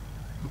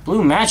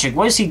 Blue Magic.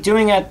 What is he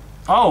doing at...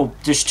 Oh,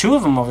 there's 2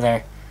 of them over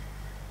there.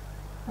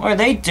 What are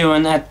they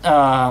doing at,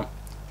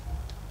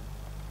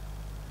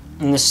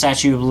 in the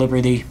Statue of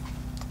Liberty.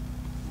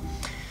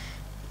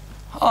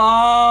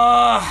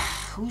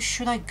 Who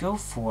should I go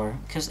for?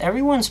 Because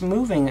everyone's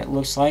moving, it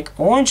looks like.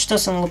 Orange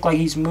doesn't look like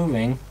he's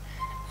moving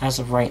as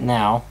of right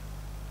now.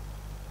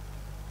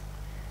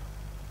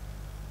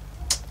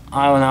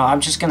 I don't know.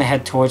 I'm just gonna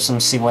head towards them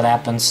and see what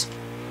happens.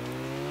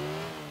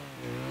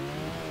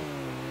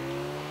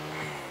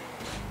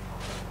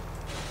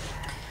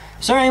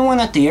 Is there anyone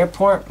at the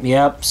airport?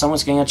 Yep,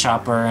 someone's getting a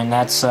chopper, and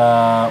that's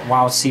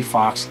Wild Sea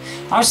Fox.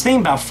 I was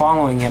thinking about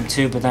following him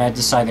too, but then I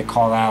decided to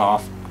call that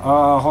off.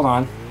 Hold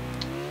on.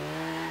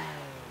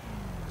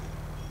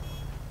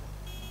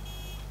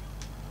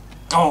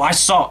 Oh, I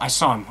saw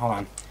him. Hold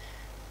on.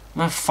 I'm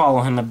gonna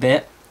follow him a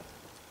bit.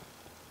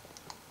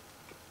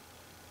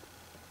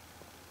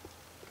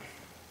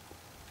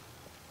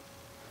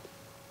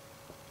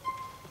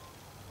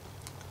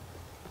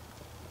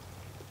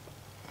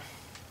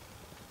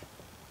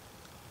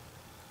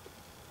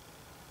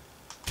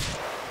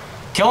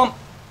 Kill him!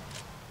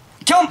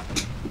 Kill him!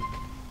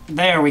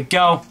 There we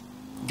go.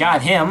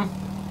 Got him.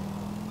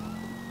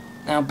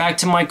 Now back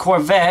to my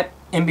Corvette,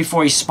 and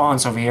before he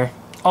spawns over here.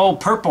 Oh,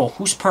 purple.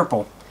 Who's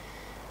purple?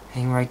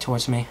 Heading right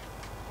towards me.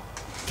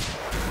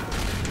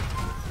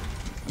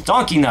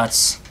 Donkey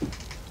nuts.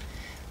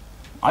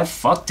 I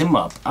fucked him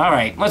up.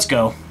 Alright, let's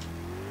go.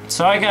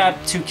 So I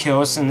got 2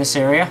 kills in this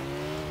area.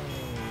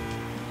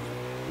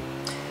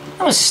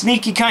 I'm a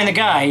sneaky kind of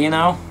guy, you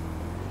know.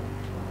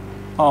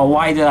 Oh,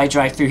 why did I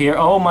drive through here?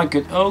 Oh my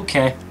good.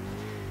 Okay.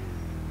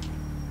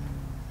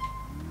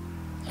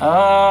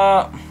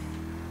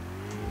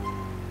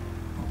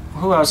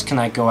 Who else can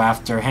I go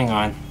after? Hang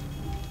on.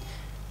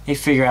 They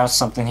figure out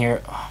something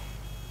here.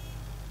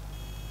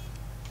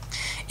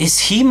 Is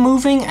he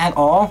moving at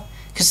all?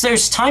 Because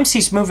there's times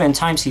he's moving and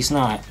times he's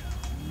not.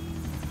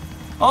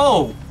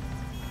 Oh!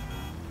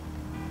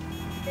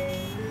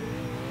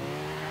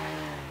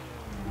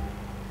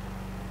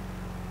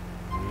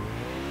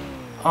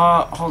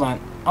 Hold on.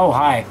 Oh,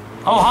 hi.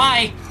 Oh,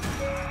 hi!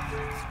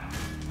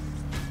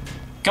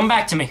 Come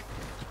back to me.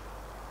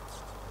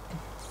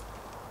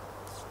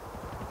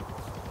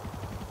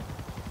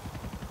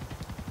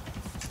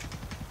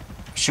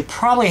 Should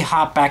probably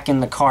hop back in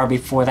the car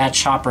before that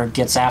chopper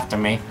gets after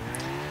me.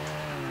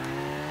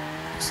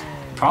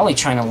 Probably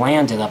trying to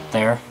land it up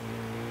there.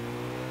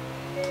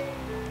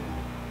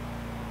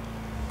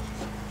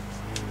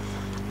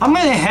 I'm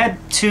gonna head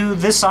to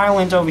this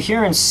island over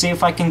here and see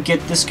if I can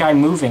get this guy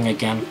moving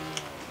again.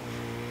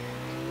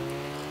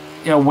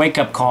 You know,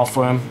 wake-up call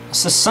for him.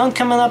 Is the sun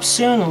coming up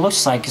soon? It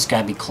looks like it's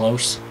gotta be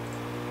close.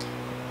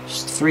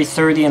 It's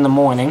 3:30 in the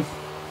morning.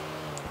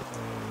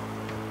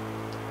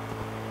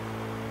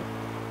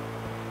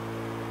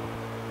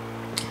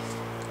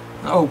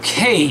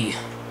 Okay.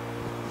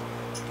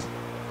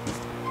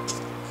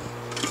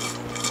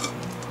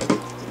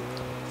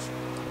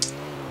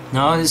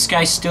 No, this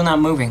guy's still not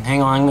moving.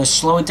 Hang on, I'm gonna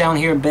slow it down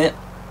here a bit.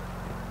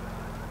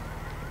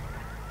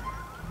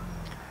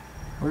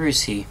 Where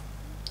is he?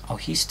 Oh,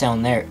 he's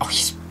down there. Oh,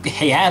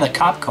 he had a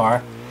cop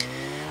car.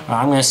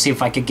 I'm gonna see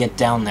if I could get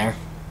down there.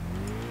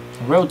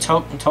 The road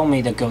told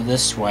me to go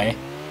this way.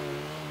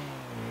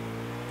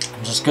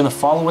 I'm just gonna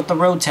follow what the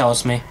road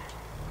tells me.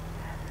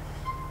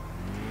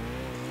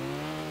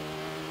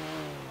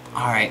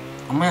 Alright,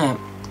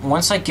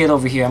 once I get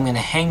over here, I'm gonna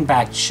hang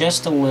back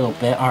just a little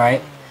bit.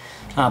 Alright.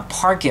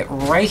 Park it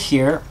right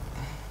here.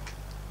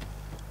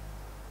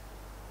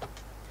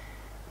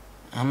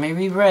 I may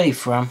be ready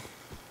for him.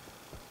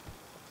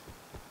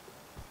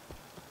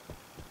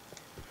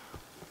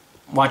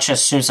 Watch,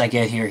 as soon as I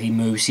get here, he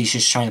moves. He's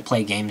just trying to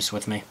play games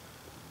with me.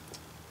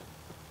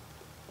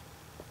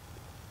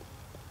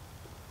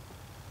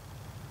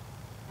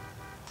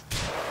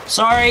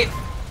 Sorry!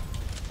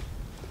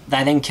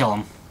 That didn't kill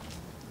him.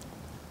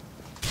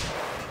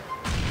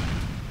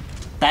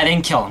 That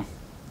didn't kill him.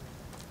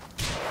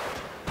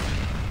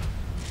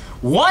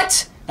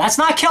 What? That's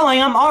not killing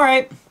him.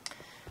 Alright.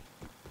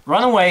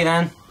 Run away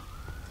then.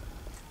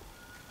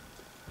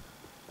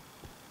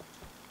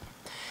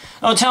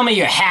 Oh, tell me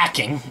you're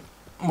hacking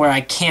where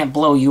I can't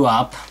blow you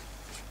up.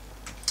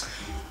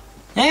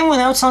 Anyone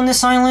else on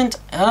this island?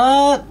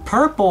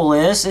 Purple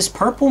is. Is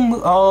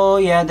Purple oh,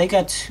 yeah, they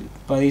got 2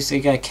 buddies. They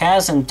got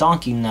Kaz and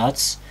Donkey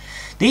Nuts.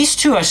 These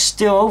 2 are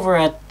still over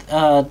at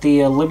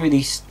the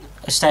Liberty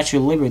Statue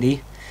of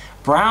Liberty.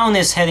 Brown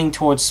is heading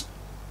towards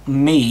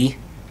me.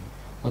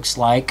 Looks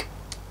like.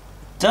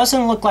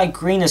 Doesn't look like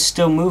Green is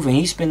still moving.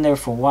 He's been there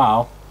for a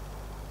while.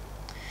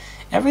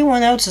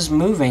 Everyone else is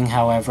moving,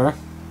 however.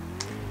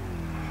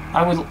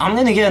 I'm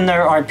gonna get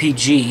another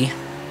RPG.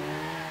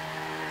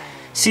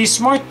 See, it's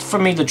smart for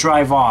me to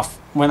drive off.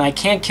 When I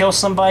can't kill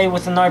somebody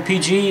with an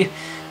RPG,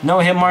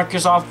 no hit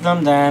markers off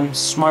them, then it's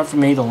smart for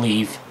me to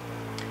leave.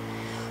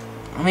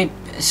 I mean,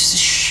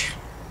 see,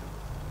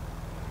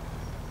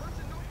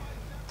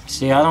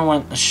 I don't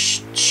want a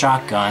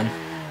shotgun.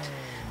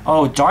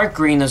 Oh, Dark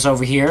Green is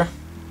over here.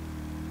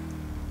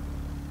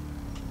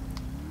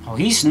 Oh,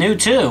 he's new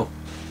too.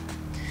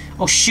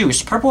 Oh shoot,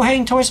 is Purple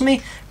heading towards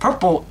me?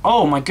 Purple,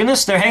 oh my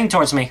goodness, they're heading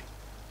towards me.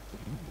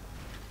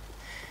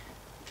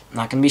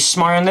 Not gonna be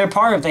smart on their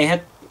part if they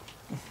hit.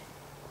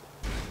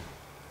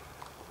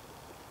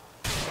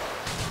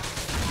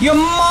 You're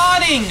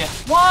modding!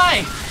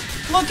 Why?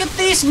 Look at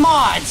these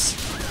mods!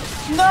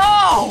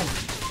 No!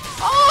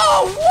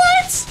 Oh,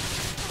 what?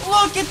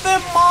 Look at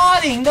them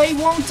modding! They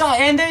won't die,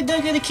 and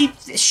they're gonna keep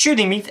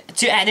shooting me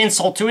to add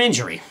insult to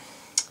injury.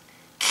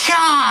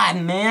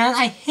 God, man,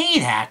 I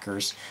hate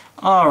hackers.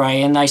 Alright,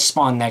 and I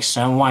spawn next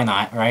to him, why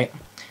not, right?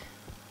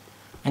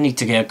 I need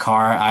to get a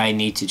car, I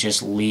need to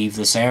just leave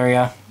this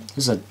area.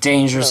 This is a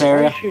dangerous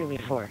area. What are you shooting me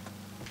for?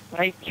 Why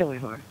are you killing me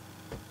for?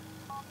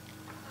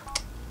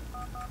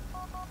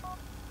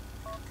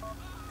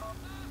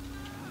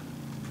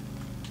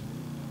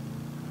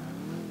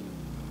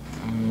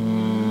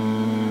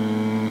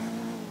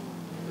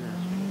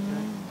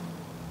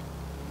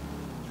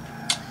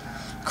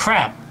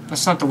 Crap,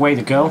 that's not the way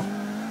to go.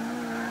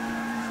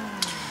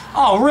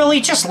 Oh, really?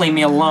 Just leave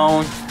me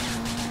alone.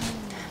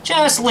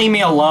 Just leave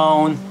me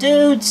alone,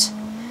 dudes.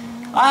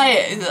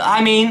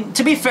 I mean,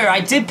 to be fair, I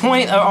did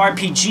point an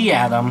RPG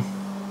at them.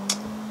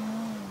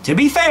 To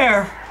be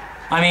fair,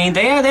 I mean,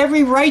 they had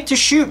every right to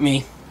shoot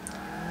me.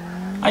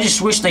 I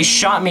just wish they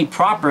shot me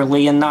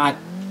properly and not...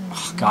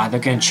 Oh, God, they're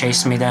gonna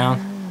chase me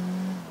down.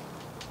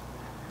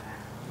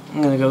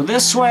 I'm gonna go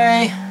this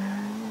way.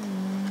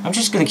 I'm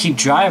just gonna keep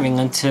driving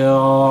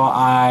until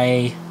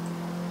I'm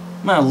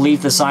gonna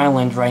leave this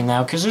island right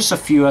now, because there's a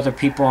few other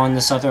people on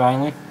this other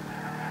island.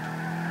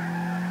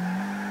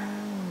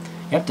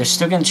 Yep, they're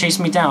still gonna chase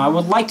me down. I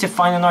would like to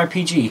find an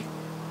RPG.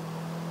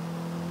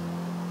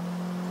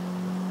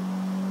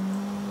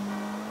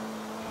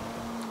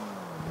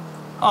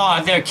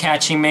 Oh, they're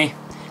catching me.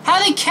 How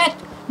they catch?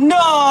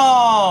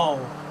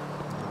 No!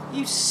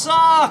 You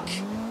suck!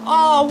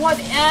 Oh, what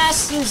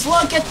asses!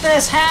 Look at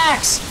this!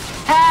 Hacks!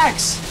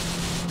 Hacks!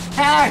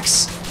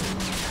 Hacks!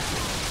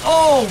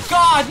 Oh,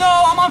 God,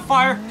 no! I'm on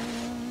fire!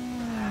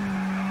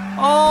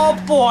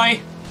 Oh, boy!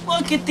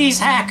 Look at these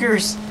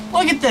hackers!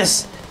 Look at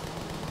this!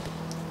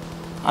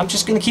 I'm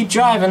just gonna keep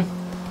driving.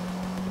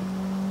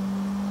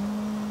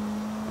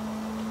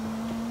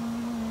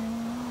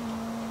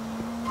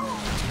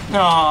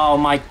 Oh,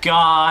 my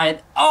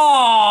God.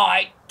 Oh,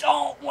 I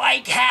don't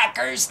like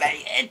hackers.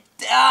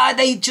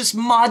 They just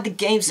mod the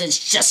games.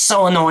 It's just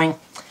so annoying.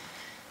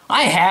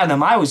 I had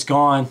them. I was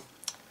gone.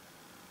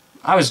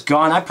 I was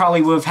gone. I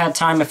probably would have had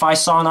time if I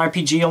saw an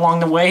RPG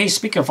along the way. Hey,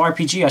 speaking of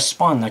RPG, I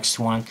spawned next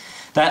to one.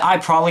 That I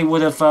probably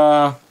would have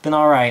been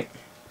alright.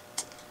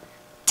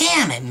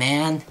 Damn it,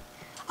 man.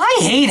 I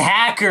hate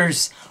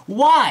hackers.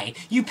 Why?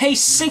 You pay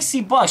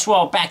 60 bucks.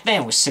 Well, back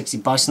then it was 60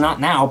 bucks, not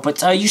now.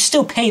 But you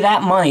still pay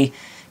that money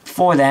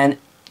before then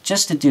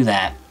just to do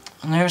that.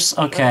 And there's...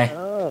 Okay.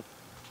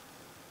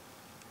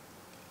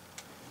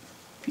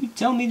 You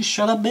tell me to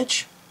shut up,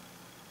 bitch?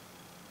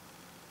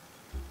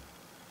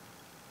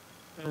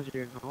 Because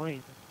you're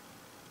annoying.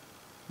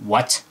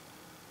 What?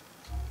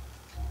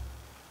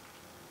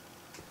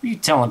 Are you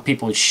telling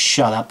people to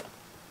shut up?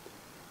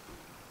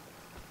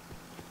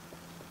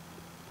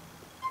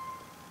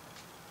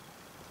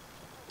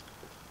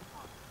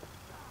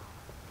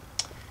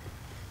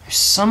 There's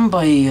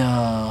somebody,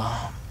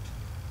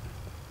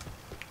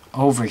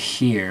 over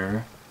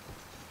here.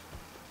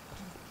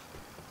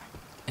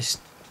 It's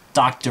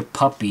Dr.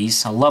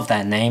 Puppies. I love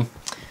that name.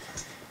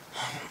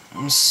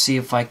 Let's see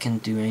if I can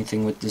do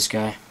anything with this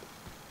guy.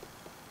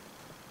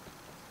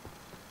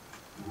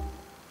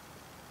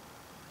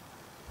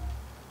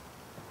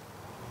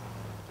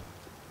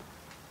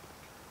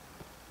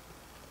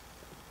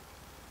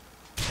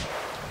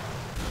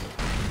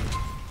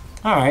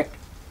 Alright.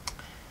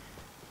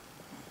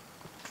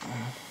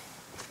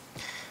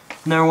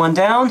 Another one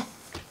down.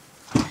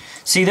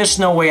 See, there's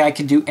no way I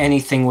could do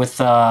anything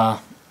with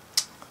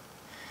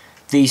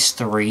these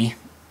three.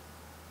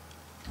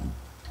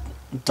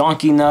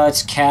 Donkey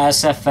Nuts,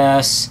 Cass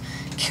FS,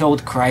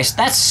 Killed Christ.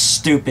 That's a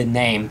stupid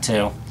name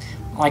too.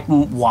 Like,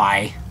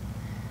 why?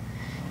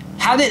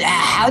 How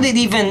did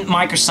even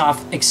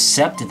Microsoft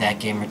accept that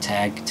gamer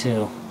tag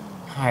too?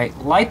 Alright,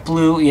 light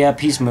blue,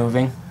 yep, he's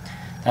moving.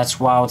 That's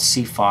Wild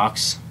Sea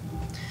Fox.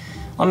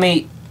 Let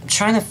me... I'm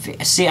trying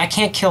to... See, I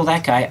can't kill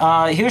that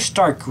guy. Here's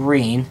dark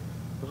green.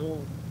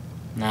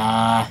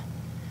 Nah.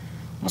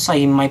 Looks like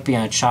he might be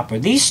on a chopper.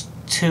 These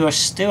two are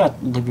still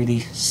at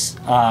Liberty,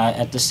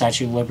 at the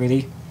Statue of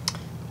Liberty.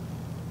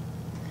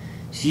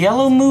 Is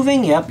yellow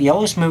moving? Yep,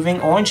 yellow's moving.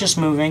 Orange is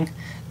moving.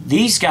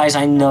 These guys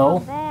I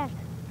know.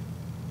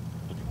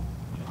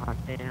 Oh,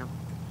 damn.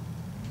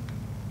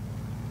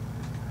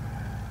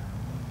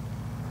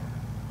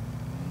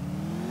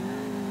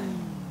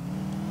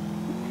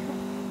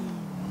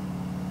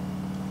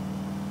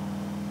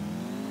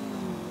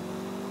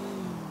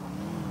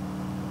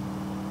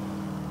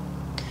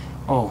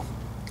 Oh.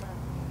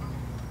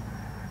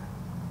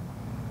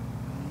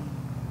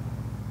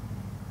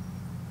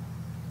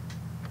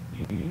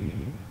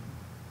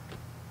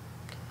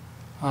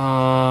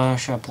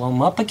 Should I blow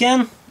him up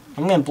again?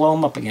 I'm gonna blow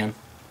him up again.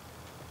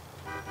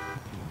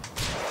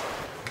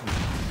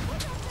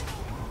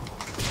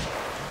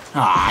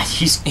 Ah,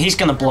 he's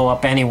gonna blow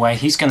up anyway.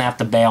 He's gonna have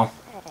to bail.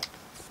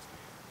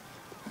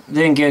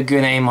 Didn't get a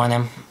good aim on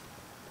him.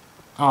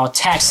 Oh,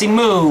 taxi,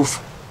 move!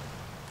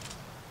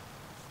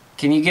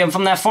 Can you get him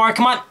from that far?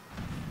 Come on!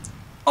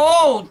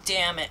 Oh,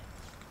 damn it!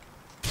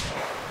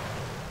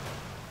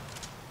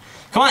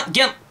 Come on,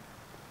 get him!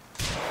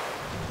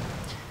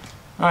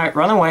 Alright,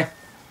 run away.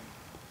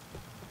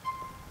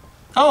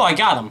 Oh, I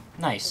got him.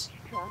 Nice.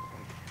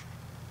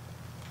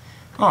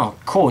 Oh,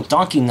 cool.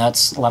 Donkey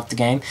Nuts left the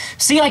game.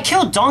 See, I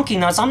killed Donkey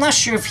Nuts. I'm not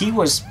sure if he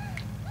was...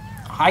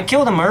 I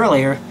killed him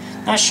earlier.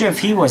 Not sure if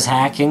he was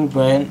hacking,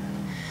 but...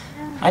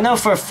 I know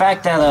for a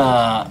fact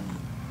that,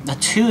 the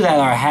two that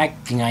are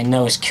hacking, I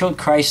know, is Killed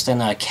Christ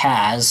and,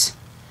 Kaz.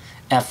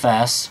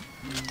 FS.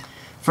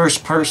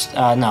 First person...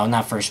 no,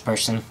 not first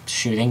person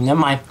shooting. Never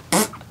mind.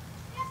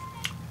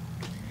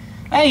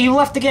 Hey, you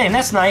left the game.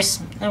 That's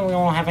nice. Now we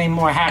won't have any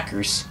more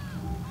hackers.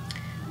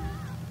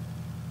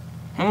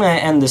 I'm gonna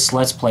end this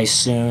Let's Play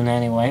soon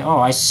anyway. Oh,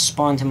 I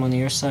spawned him on the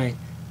other side.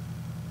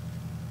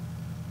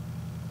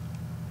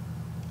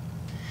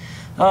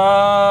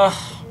 Why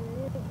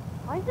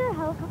is there a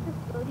helicopter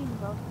floating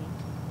above me?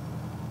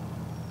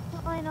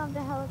 Don't mind on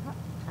the helicopter.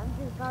 I'm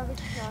just garbage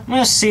truck. I'm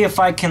gonna see if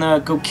I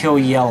can go kill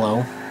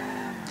Yellow.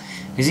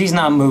 Because he's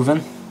not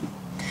moving.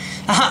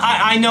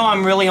 I know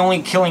I'm really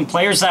only killing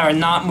players that are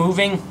not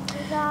moving.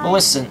 But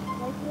listen.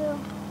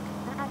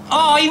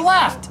 Oh, he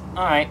left!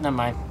 Alright, never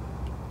mind.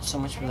 So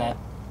much for that.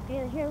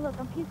 Here, look,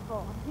 I'm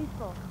peaceful. I'm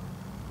peaceful.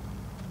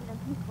 I'm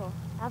peaceful.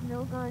 I have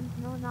no guns,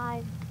 no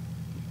knives.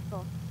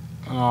 Peaceful.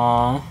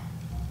 Aww.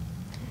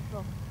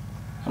 Peaceful.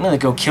 I'm gonna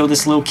go kill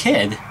this little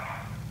kid.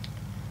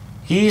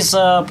 He's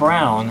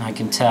brown, I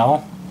can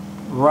tell.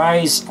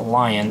 Rise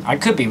Lion. I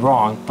could be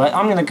wrong, but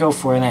I'm gonna go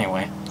for it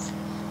anyway.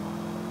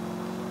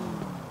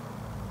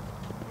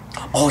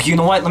 Oh, you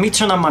know what? Let me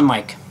turn on my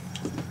mic.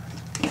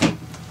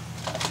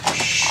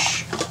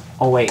 Shh.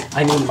 Oh wait,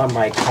 I need my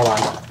mic. Hold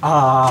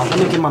on. Let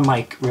me get my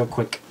mic real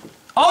quick.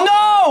 Oh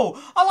no!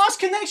 I lost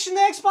connection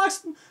to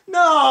Xbox.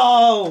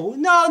 No!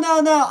 No!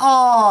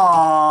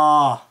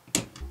 Aww.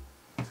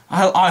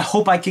 I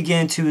hope I could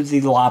get into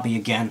the lobby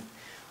again.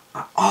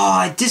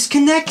 Oh, it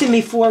disconnected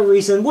me for a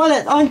reason. What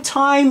an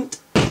untimed...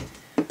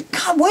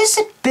 God, what has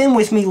it been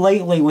with me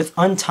lately with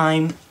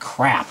untimed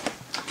crap?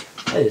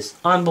 That is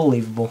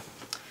unbelievable.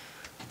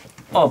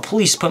 Oh,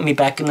 please put me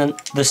back in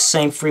the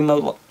same free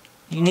mode.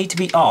 You need to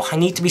be... Oh, I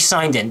need to be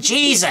signed in.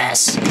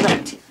 Jesus!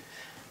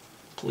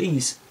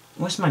 Please.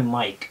 Where's my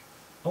mic?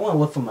 I want to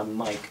look for my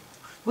mic.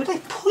 Where did I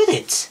put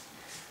it?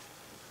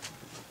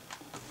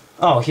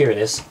 Oh, here it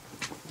is.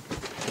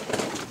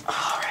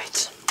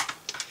 Alright.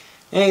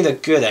 Ain't a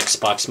good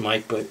Xbox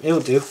mic, but it'll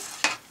do.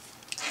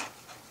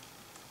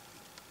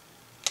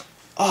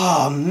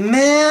 Oh,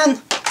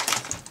 man!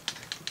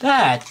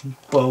 That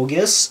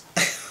bogus.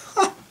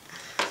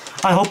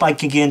 I hope I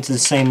can get into the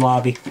same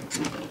lobby.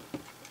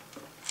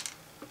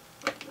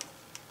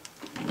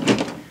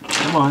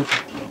 Come on.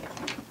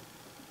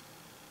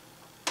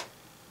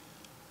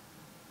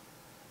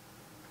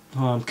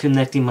 Oh, I'm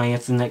connecting my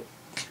Ethernet.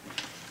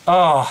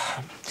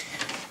 Oh.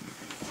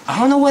 I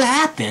don't know what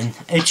happened.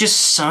 It just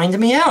signed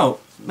me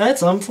out.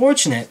 That's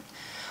unfortunate.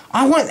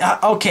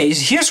 Okay,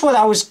 here's what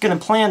I was gonna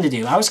plan to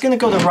do. I was gonna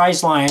go to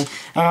Rise Lion,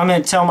 and I'm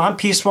gonna tell him I'm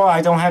peaceful.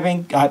 I don't have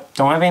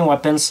any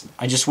weapons.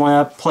 I just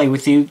want to play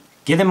with you.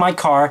 Get in my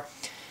car,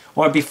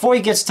 or before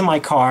he gets to my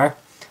car,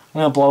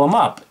 I'm gonna blow him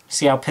up.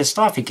 See how pissed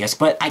off he gets.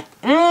 But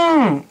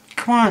come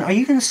on, are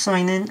you gonna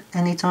sign in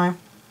anytime?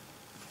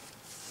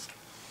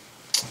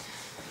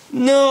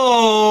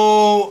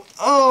 No!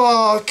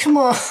 Oh, come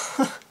on!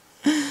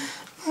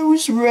 I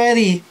was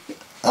ready.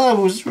 I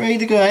was ready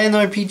to go. I had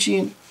an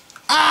RPG.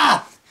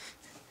 Ah!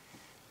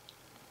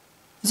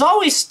 There's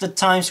always the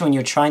times when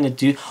you're trying to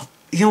do...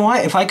 You know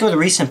what? If I go to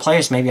recent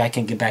players, maybe I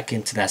can get back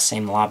into that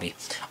same lobby.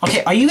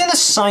 Okay, are you gonna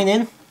sign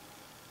in?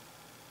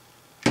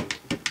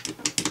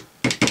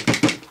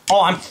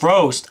 Oh, I'm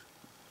froze.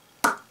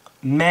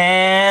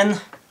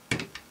 Man.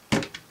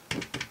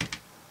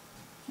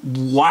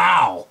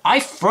 Wow.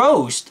 I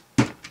froze.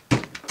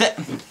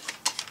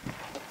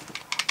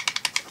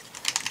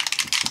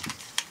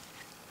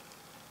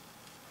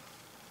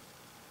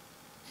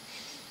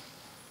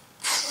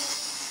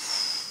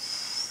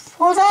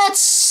 Well, that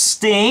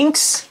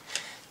stinks.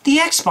 The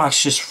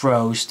Xbox just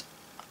froze.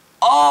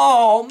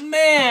 Oh,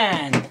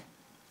 man.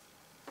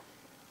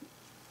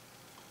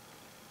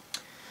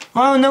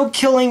 Oh, no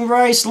killing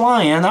Rise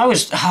Lion. I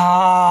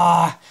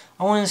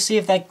wanted to see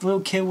if that little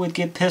kid would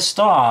get pissed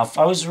off.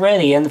 I was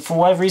ready, and for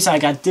whatever reason, I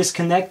got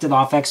disconnected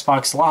off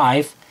Xbox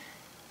Live.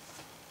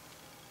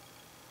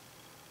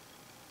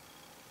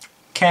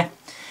 Okay.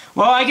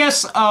 Well, I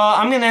guess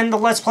I'm going to end the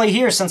Let's Play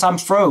here since I'm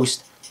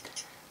froze.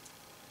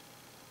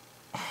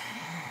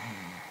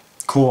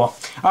 Cool.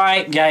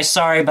 Alright, guys,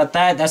 sorry about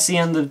that. That's the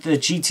end of the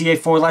GTA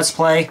 4 Let's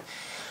Play.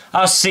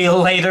 I'll see you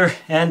later,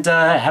 and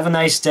have a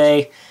nice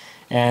day.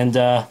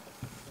 And,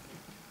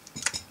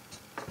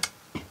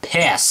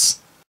 piss.